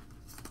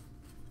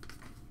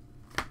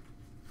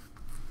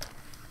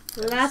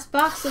 Last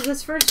box of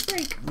this first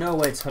break. no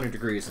way, it's 100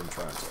 degrees in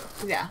Toronto.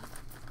 Yeah.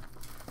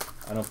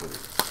 I don't believe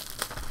it.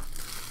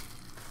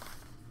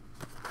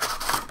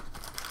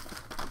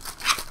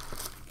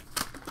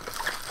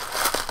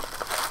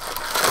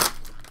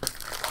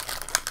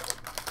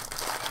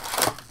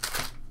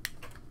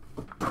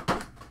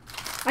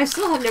 I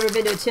still have never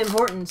been to a Tim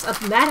Hortons.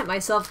 I'm mad at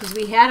myself because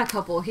we had a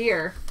couple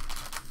here.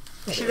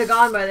 I should have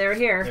gone by they were They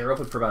here. were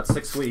open for about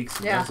 6 weeks.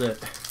 And Yeah. That was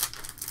it.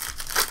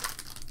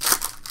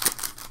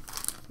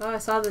 Oh, I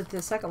saw that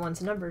the second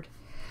one's numbered.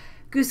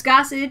 Goose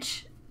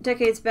Gossage,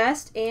 Decade's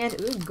Best, and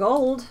ooh,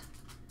 gold.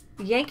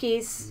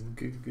 Yankees,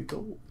 Good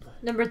gold.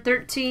 number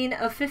 13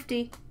 of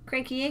 50.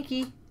 Cranky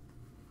Yankee.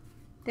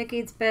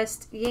 Decade's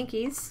Best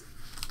Yankees.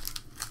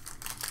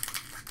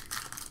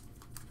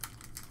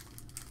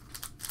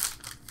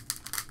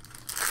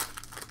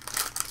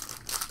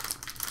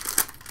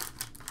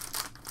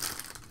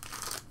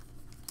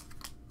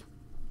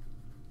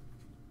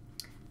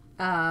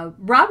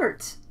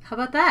 Robert, how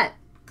about that?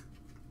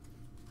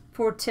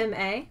 For Tim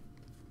A.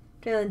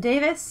 Jalen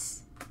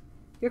Davis.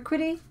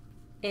 Urquidy,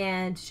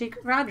 and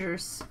Jacob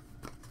Rogers.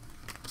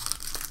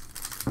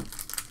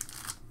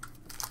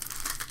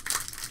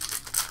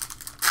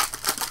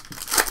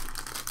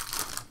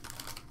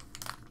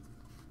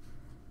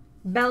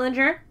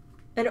 Bellinger,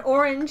 an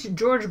orange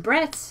George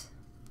Brett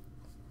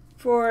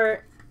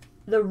for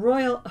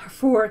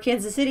for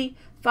Kansas City.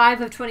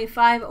 5 of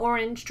 25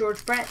 orange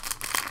George Brett.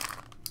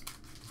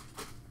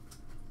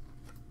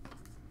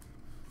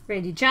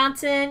 Randy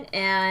Johnson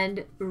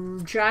and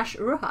Josh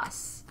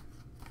Rojas.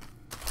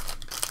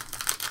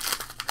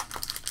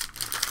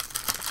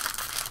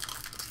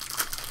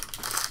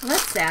 Well,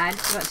 that's sad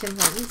about Tim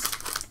Hortons.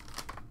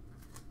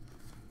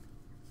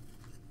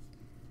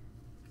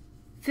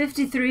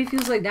 53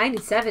 feels like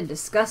 97.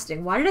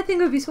 Disgusting. Why did I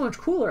think it would be so much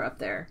cooler up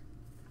there?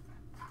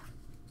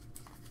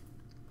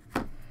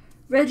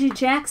 Reggie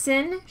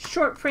Jackson,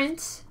 short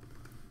print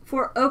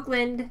for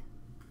Oakland.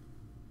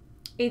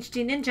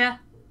 HD Ninja.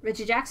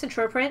 Reggie Jackson,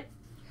 short print.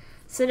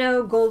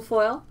 Sano, gold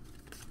foil.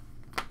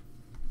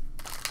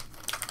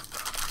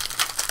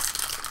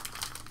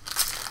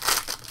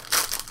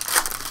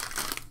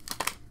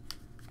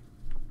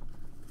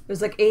 It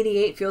was like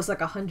 88, feels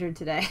like 100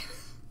 today.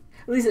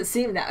 At least it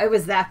seemed that. It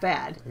was that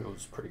bad. It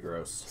was pretty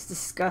gross. It's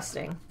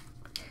disgusting.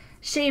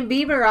 Shane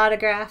Bieber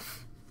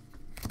autograph.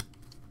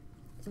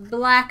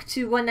 Black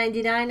to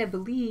 199, I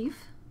believe.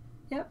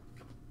 Yep.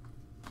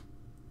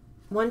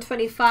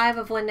 125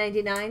 of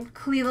 199.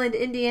 Cleveland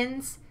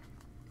Indians.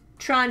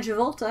 Tron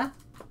Travolta.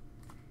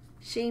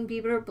 Shane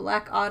Bieber,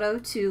 black auto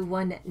to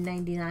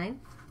 199.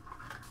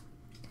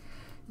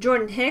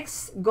 Jordan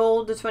Hicks,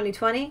 gold to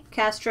 2020.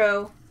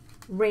 Castro,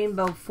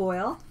 rainbow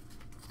foil.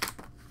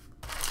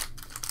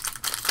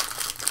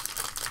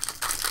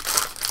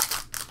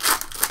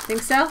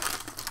 Think so?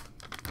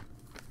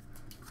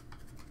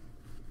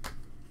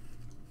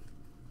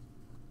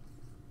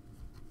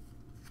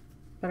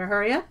 Better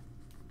hurry up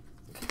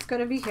if it's going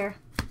to be here.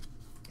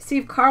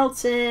 Steve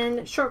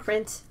Carlton, short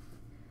print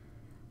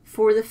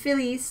for the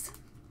Phillies.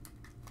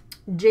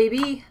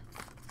 JB.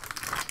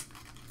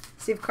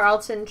 Steve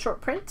Carlton,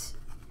 short print.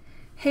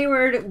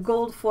 Hayward,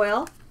 gold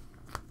foil.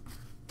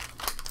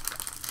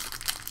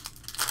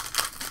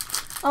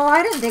 Oh,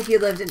 I didn't think you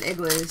lived in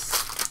igloos.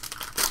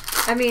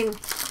 I mean...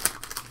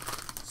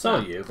 Some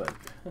of you,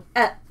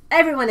 but...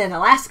 everyone in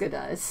Alaska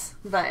does,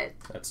 but...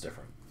 That's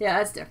different. Yeah,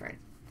 that's different.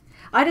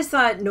 I just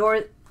thought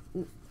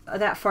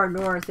that far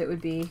north it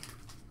would be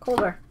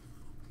colder.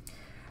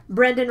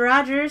 Brendan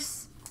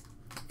Rodgers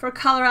for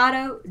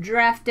Colorado,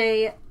 draft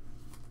day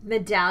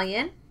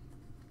medallion.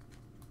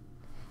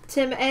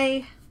 Tim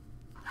A.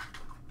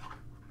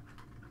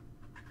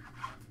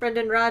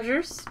 Brendan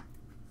Rodgers.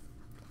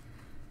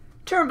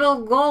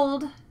 Turbo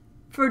gold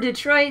for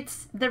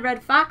Detroit's The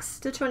Red Fox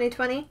to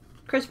 2020.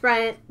 Chris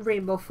Bryant,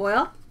 rainbow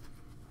foil.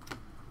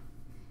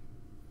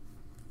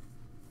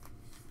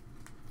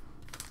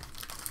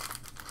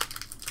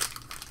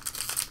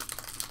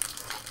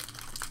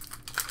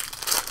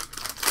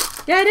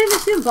 Yeah, I didn't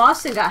assume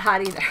Boston got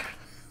hot either.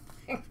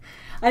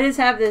 I just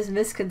have this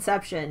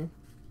misconception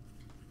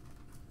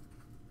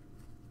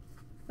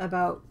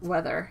about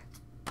weather,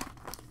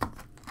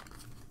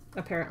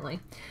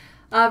 apparently.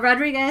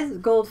 Rodriguez,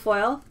 gold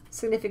foil.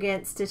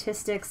 Significant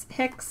statistics,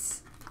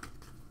 Hicks.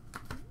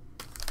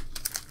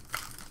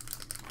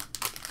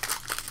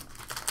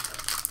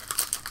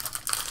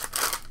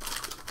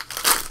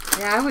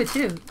 Yeah, I would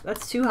too.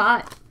 That's too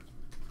hot.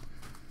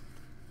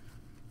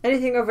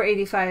 Anything over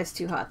 85 is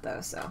too hot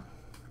though, so.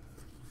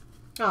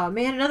 Oh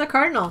man, another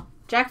Cardinal.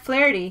 Jack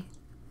Flaherty.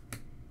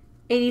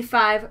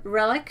 85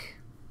 relic.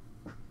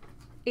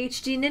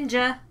 HD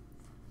Ninja.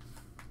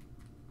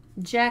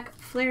 Jack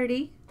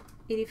Flaherty.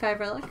 85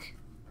 relic.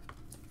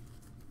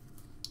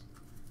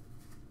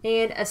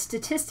 And a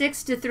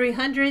statistics to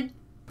 300.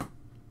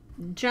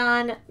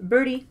 John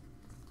Birdie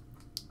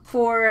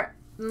for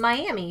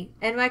Miami.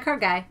 And my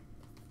card guy.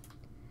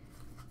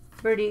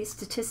 Birdie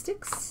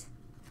statistics.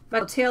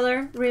 Michael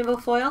Taylor, rainbow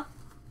foil.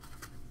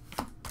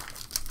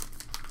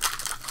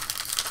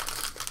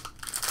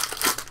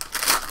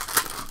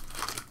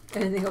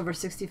 Anything over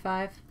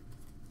 65?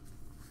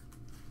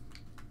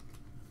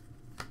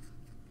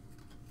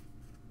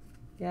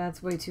 Yeah,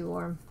 it's way too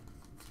warm.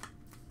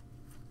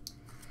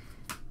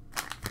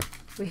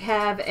 We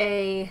have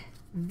a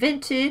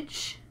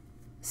vintage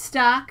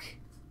stock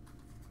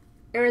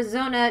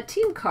Arizona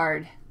team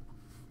card.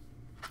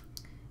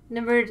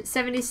 Numbered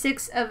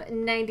 76 of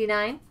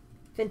 99.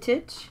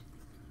 Vintage.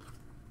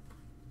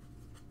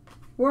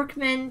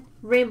 Workman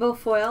rainbow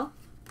foil.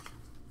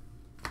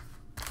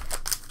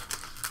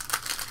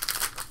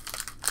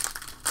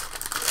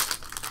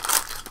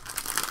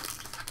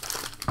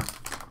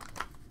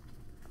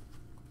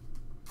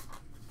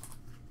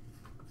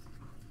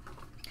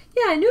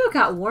 Yeah, I knew it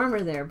got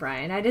warmer there,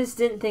 Brian. I just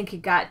didn't think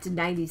it got to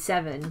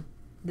 97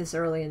 this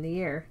early in the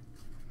year.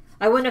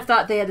 I wouldn't have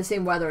thought they had the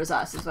same weather as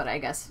us, is what I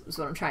guess is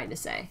what I'm trying to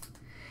say.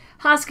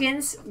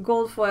 Hoskins,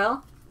 gold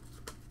foil.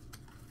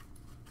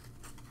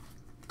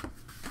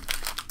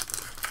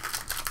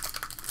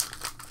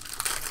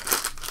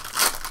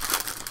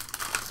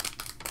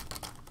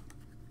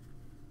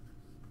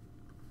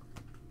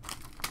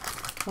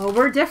 Well,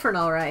 we're different,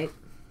 all right.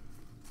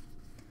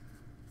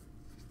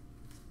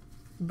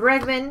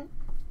 Bregman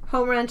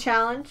Home Run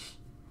Challenge.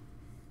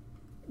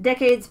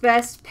 Decade's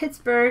Best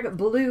Pittsburgh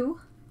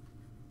Blue.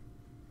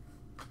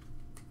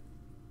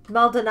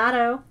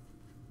 Maldonado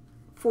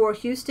for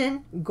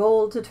Houston,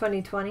 Gold to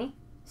 2020.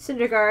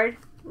 Syndergaard,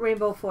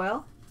 Rainbow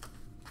Foil.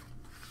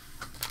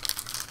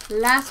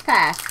 Last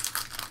pack.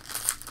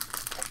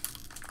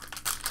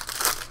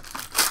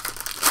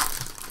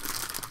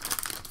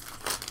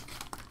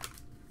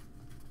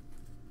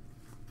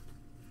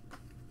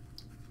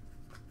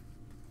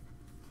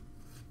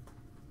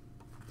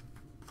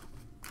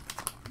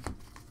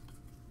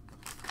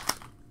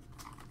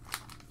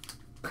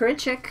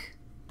 Krinchik.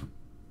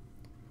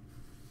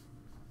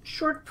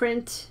 Short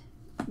print.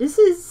 This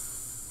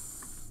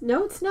is...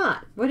 No, it's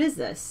not. What is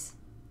this?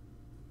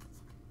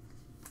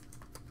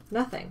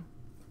 Nothing.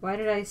 Why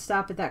did I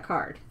stop at that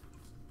card?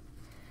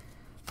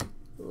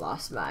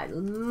 Lost my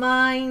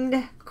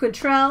mind.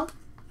 Quintrell.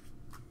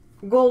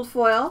 Gold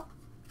foil.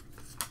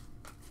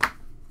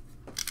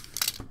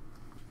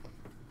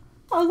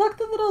 Oh, look,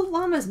 the little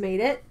llamas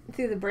made it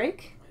through the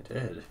break. It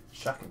did.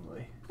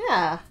 Shockingly.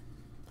 Yeah.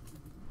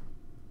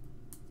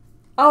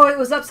 Oh, it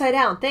was upside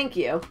down. Thank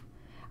you.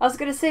 I was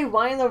going to say,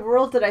 why in the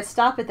world did I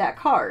stop at that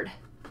card?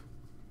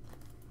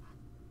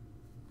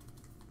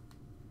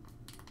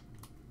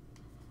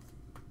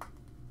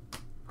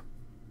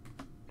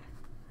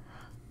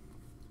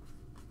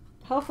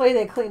 Hopefully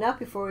they clean up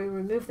before we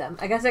remove them.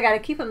 I guess I got to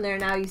keep them there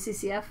now,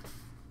 UCCF.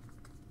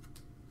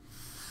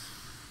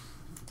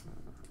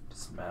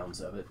 Just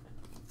mounds of it.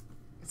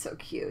 It's so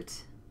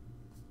cute.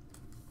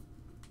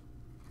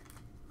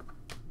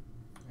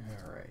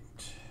 All right.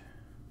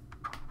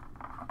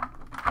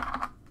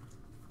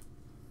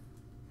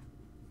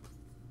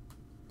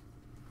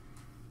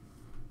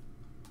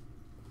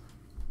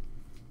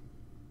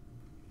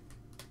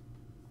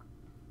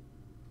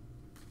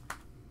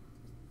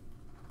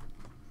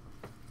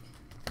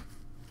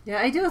 Yeah,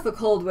 I deal with the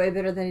cold way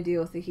better than I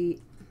deal with the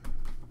heat.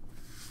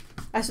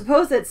 I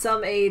suppose at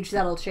some age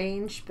that'll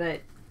change,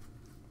 but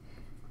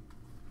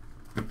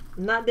I'm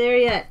not there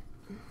yet.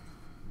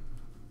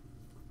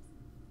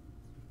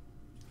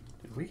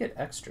 Did we get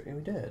extra? Yeah,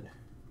 we did.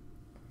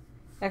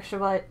 Extra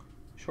what?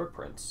 Short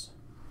prints.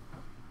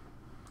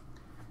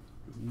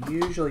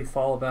 Usually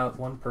fall about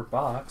one per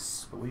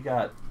box, but we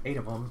got 8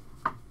 of them.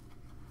 A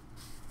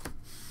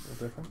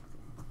little different.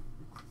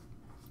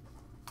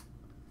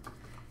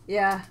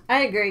 Yeah,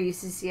 I agree,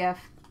 UCCF.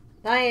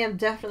 I am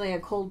definitely a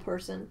cold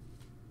person.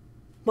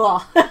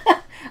 Well,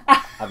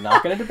 I'm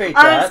not going to debate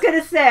that. I was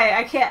going to say,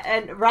 I can't,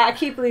 and I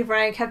can't believe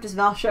Ryan kept his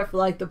mouth shut for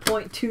like the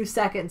 0.2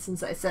 seconds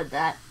since I said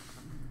that.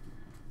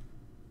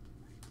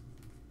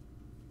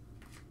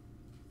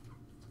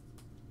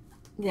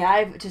 Yeah,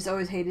 I've just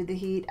always hated the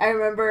heat. I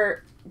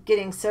remember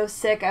getting so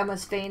sick I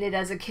almost fainted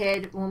as a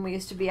kid when we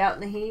used to be out in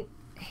the heat.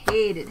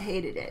 Hated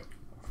it.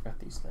 I forgot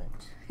these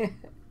things.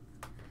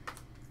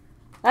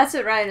 That's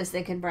what Ryan was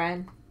thinking,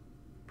 Brian.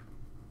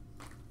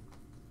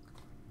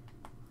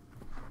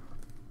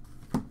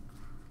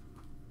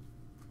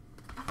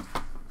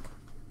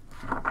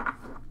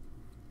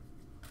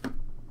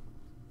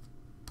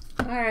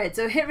 Alright,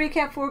 so hit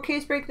recap for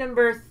case break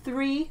number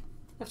 3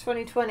 of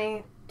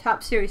 2020,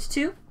 Top Series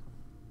 2.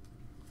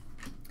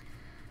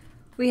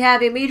 We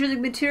have a Major League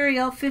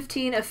Material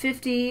 15 of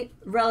 50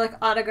 relic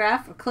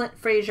autograph for Clint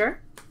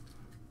Frazier.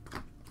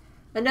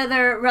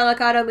 Another relic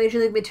auto Major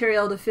League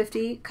Material to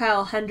 50,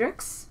 Kyle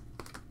Hendricks.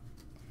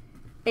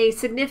 A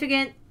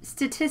significant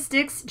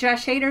statistics,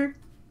 Josh Hader.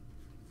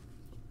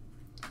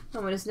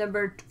 That one is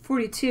number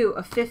 42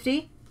 of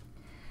 50.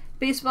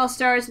 Baseball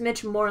Stars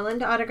Mitch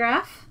Moreland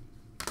autograph.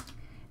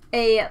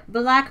 A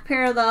black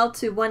parallel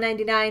to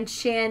 199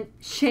 Shane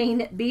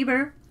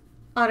Bieber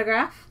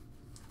autograph.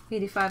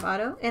 85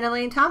 auto. And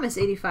Elaine Thomas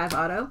 85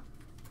 auto.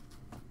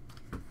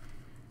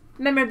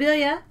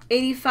 Memorabilia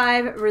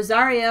 85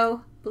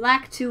 Rosario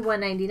Black to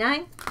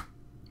 199.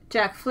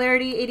 Jack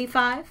Flaherty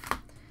 85.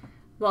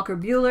 Walker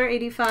Buehler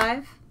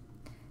 85.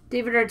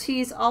 David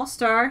Ortiz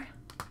All-Star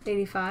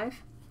 85.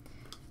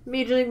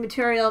 Major League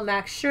Material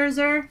Max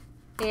Scherzer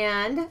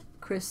and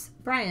Chris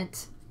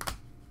Bryant.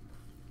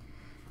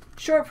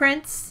 Short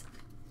prints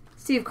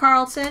Steve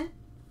Carlson,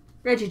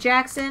 Reggie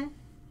Jackson,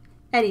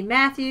 Eddie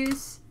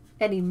Matthews,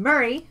 Eddie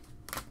Murray,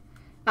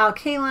 Al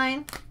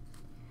Kaline,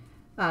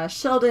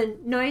 Sheldon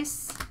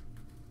Noyce,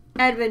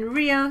 Edwin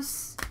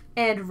Rios,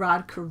 and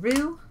Rod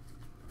Carew.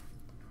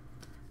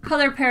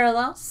 Color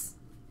parallels.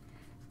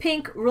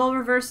 Pink role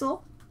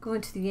reversal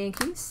going to the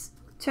Yankees.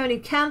 Tony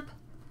Kemp.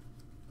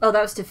 Oh,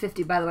 that was to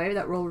 50, by the way,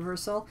 that role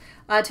reversal.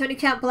 Tony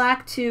Kemp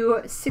black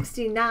to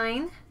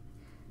 69.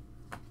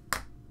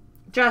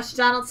 Josh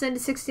Donaldson to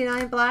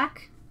 69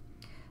 black.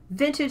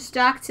 Vintage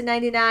stock to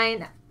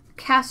 99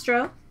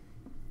 Castro.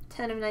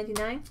 10 of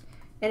 99.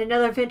 And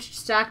another vintage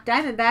stock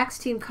Diamondbacks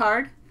team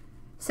card.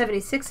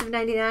 76 of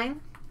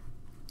 99.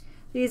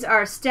 These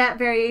are stat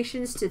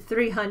variations to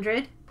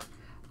 300.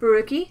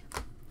 Baruki,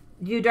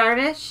 Yu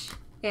Darvish,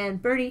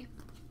 and Birdie.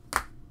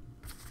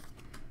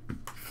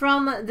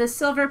 From the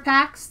silver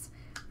packs,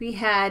 we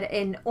had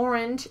an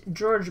orange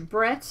George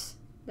Brett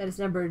that is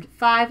numbered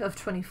 5 of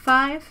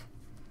 25.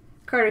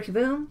 Carter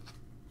Kaboom,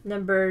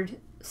 numbered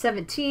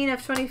 17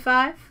 of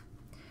 25.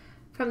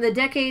 From the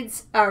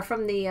Decades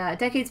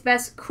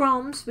Best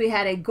Chromes, we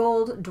had a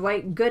gold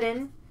Dwight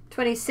Gooden,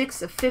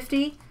 26 of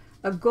 50.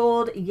 A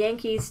gold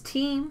Yankees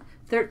Team,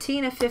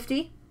 13 of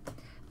 50.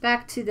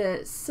 Back to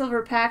the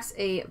silver packs,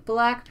 a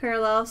black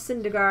parallel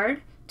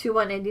Syndergaard to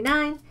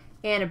 199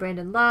 and a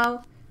Brandon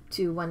Lau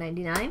to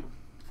 199.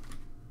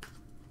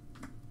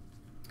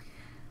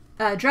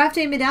 Draft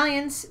day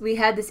medallions, we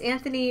had this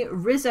Anthony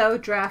Rizzo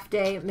draft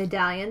day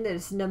medallion that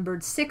is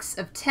numbered 6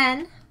 of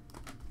 10.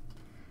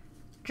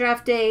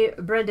 Draft day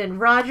Brendan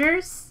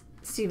Rodgers,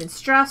 Steven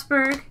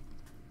Strasburg.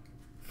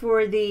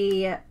 For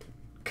the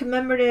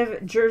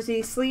commemorative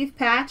jersey sleeve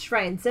patch,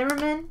 Ryan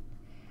Zimmerman,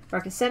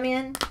 Marcus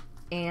Semien,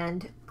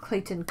 and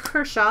Clayton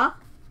Kershaw.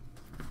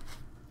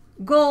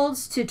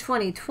 Golds to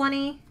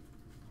 2020,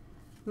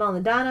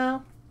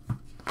 Maldonado,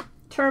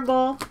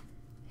 Turnbull,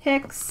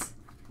 Hicks,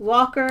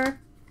 Walker,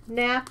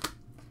 Knapp,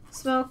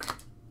 Smoke,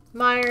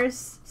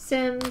 Myers,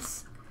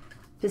 Sims,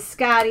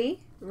 Piscotty,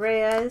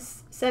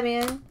 Reyes,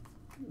 Semien.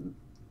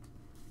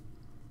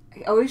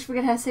 I always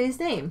forget how to say his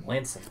name.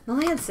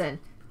 Melanson.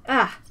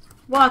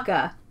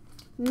 Waka,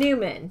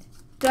 Newman,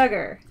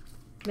 Duggar,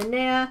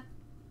 Manea,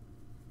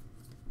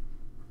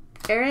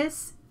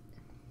 Eris,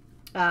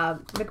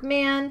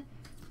 McMahon,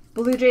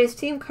 Blue Jays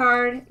team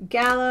card,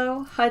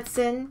 Gallo,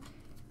 Hudson,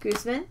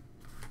 Guzman.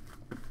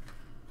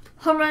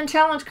 Home run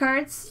challenge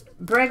cards,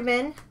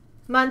 Bregman,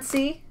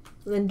 Muncy,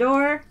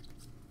 Lindor,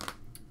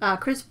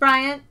 Chris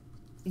Bryant,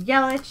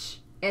 Yelich,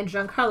 and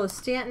Giancarlo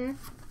Stanton.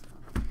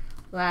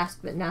 Last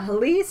but not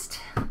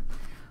least,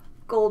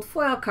 gold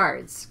foil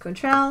cards,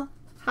 Quantrill,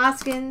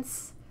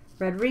 Hoskins,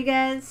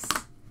 Rodriguez,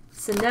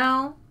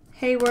 Sano,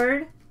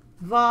 Hayward,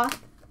 Voth,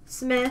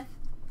 Smith,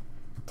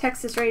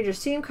 Texas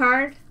Rangers team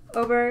card,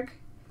 Oberg,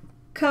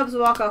 Cubs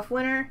walk-off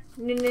winner,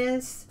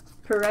 Nunez,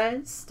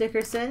 Perez,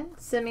 Dickerson,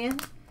 Semien,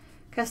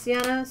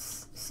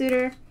 Castellanos,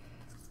 Suter,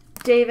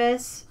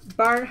 Davis,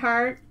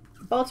 Barnhart,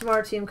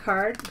 Baltimore team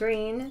card,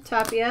 Green,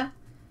 Tapia,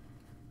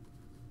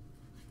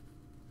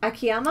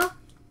 Akiyama,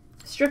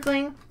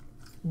 Stripling,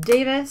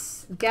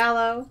 Davis,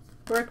 Gallo,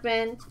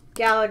 Workman,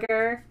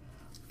 Gallagher,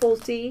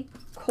 Fulte,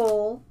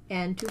 Cole,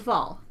 and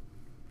Duvall.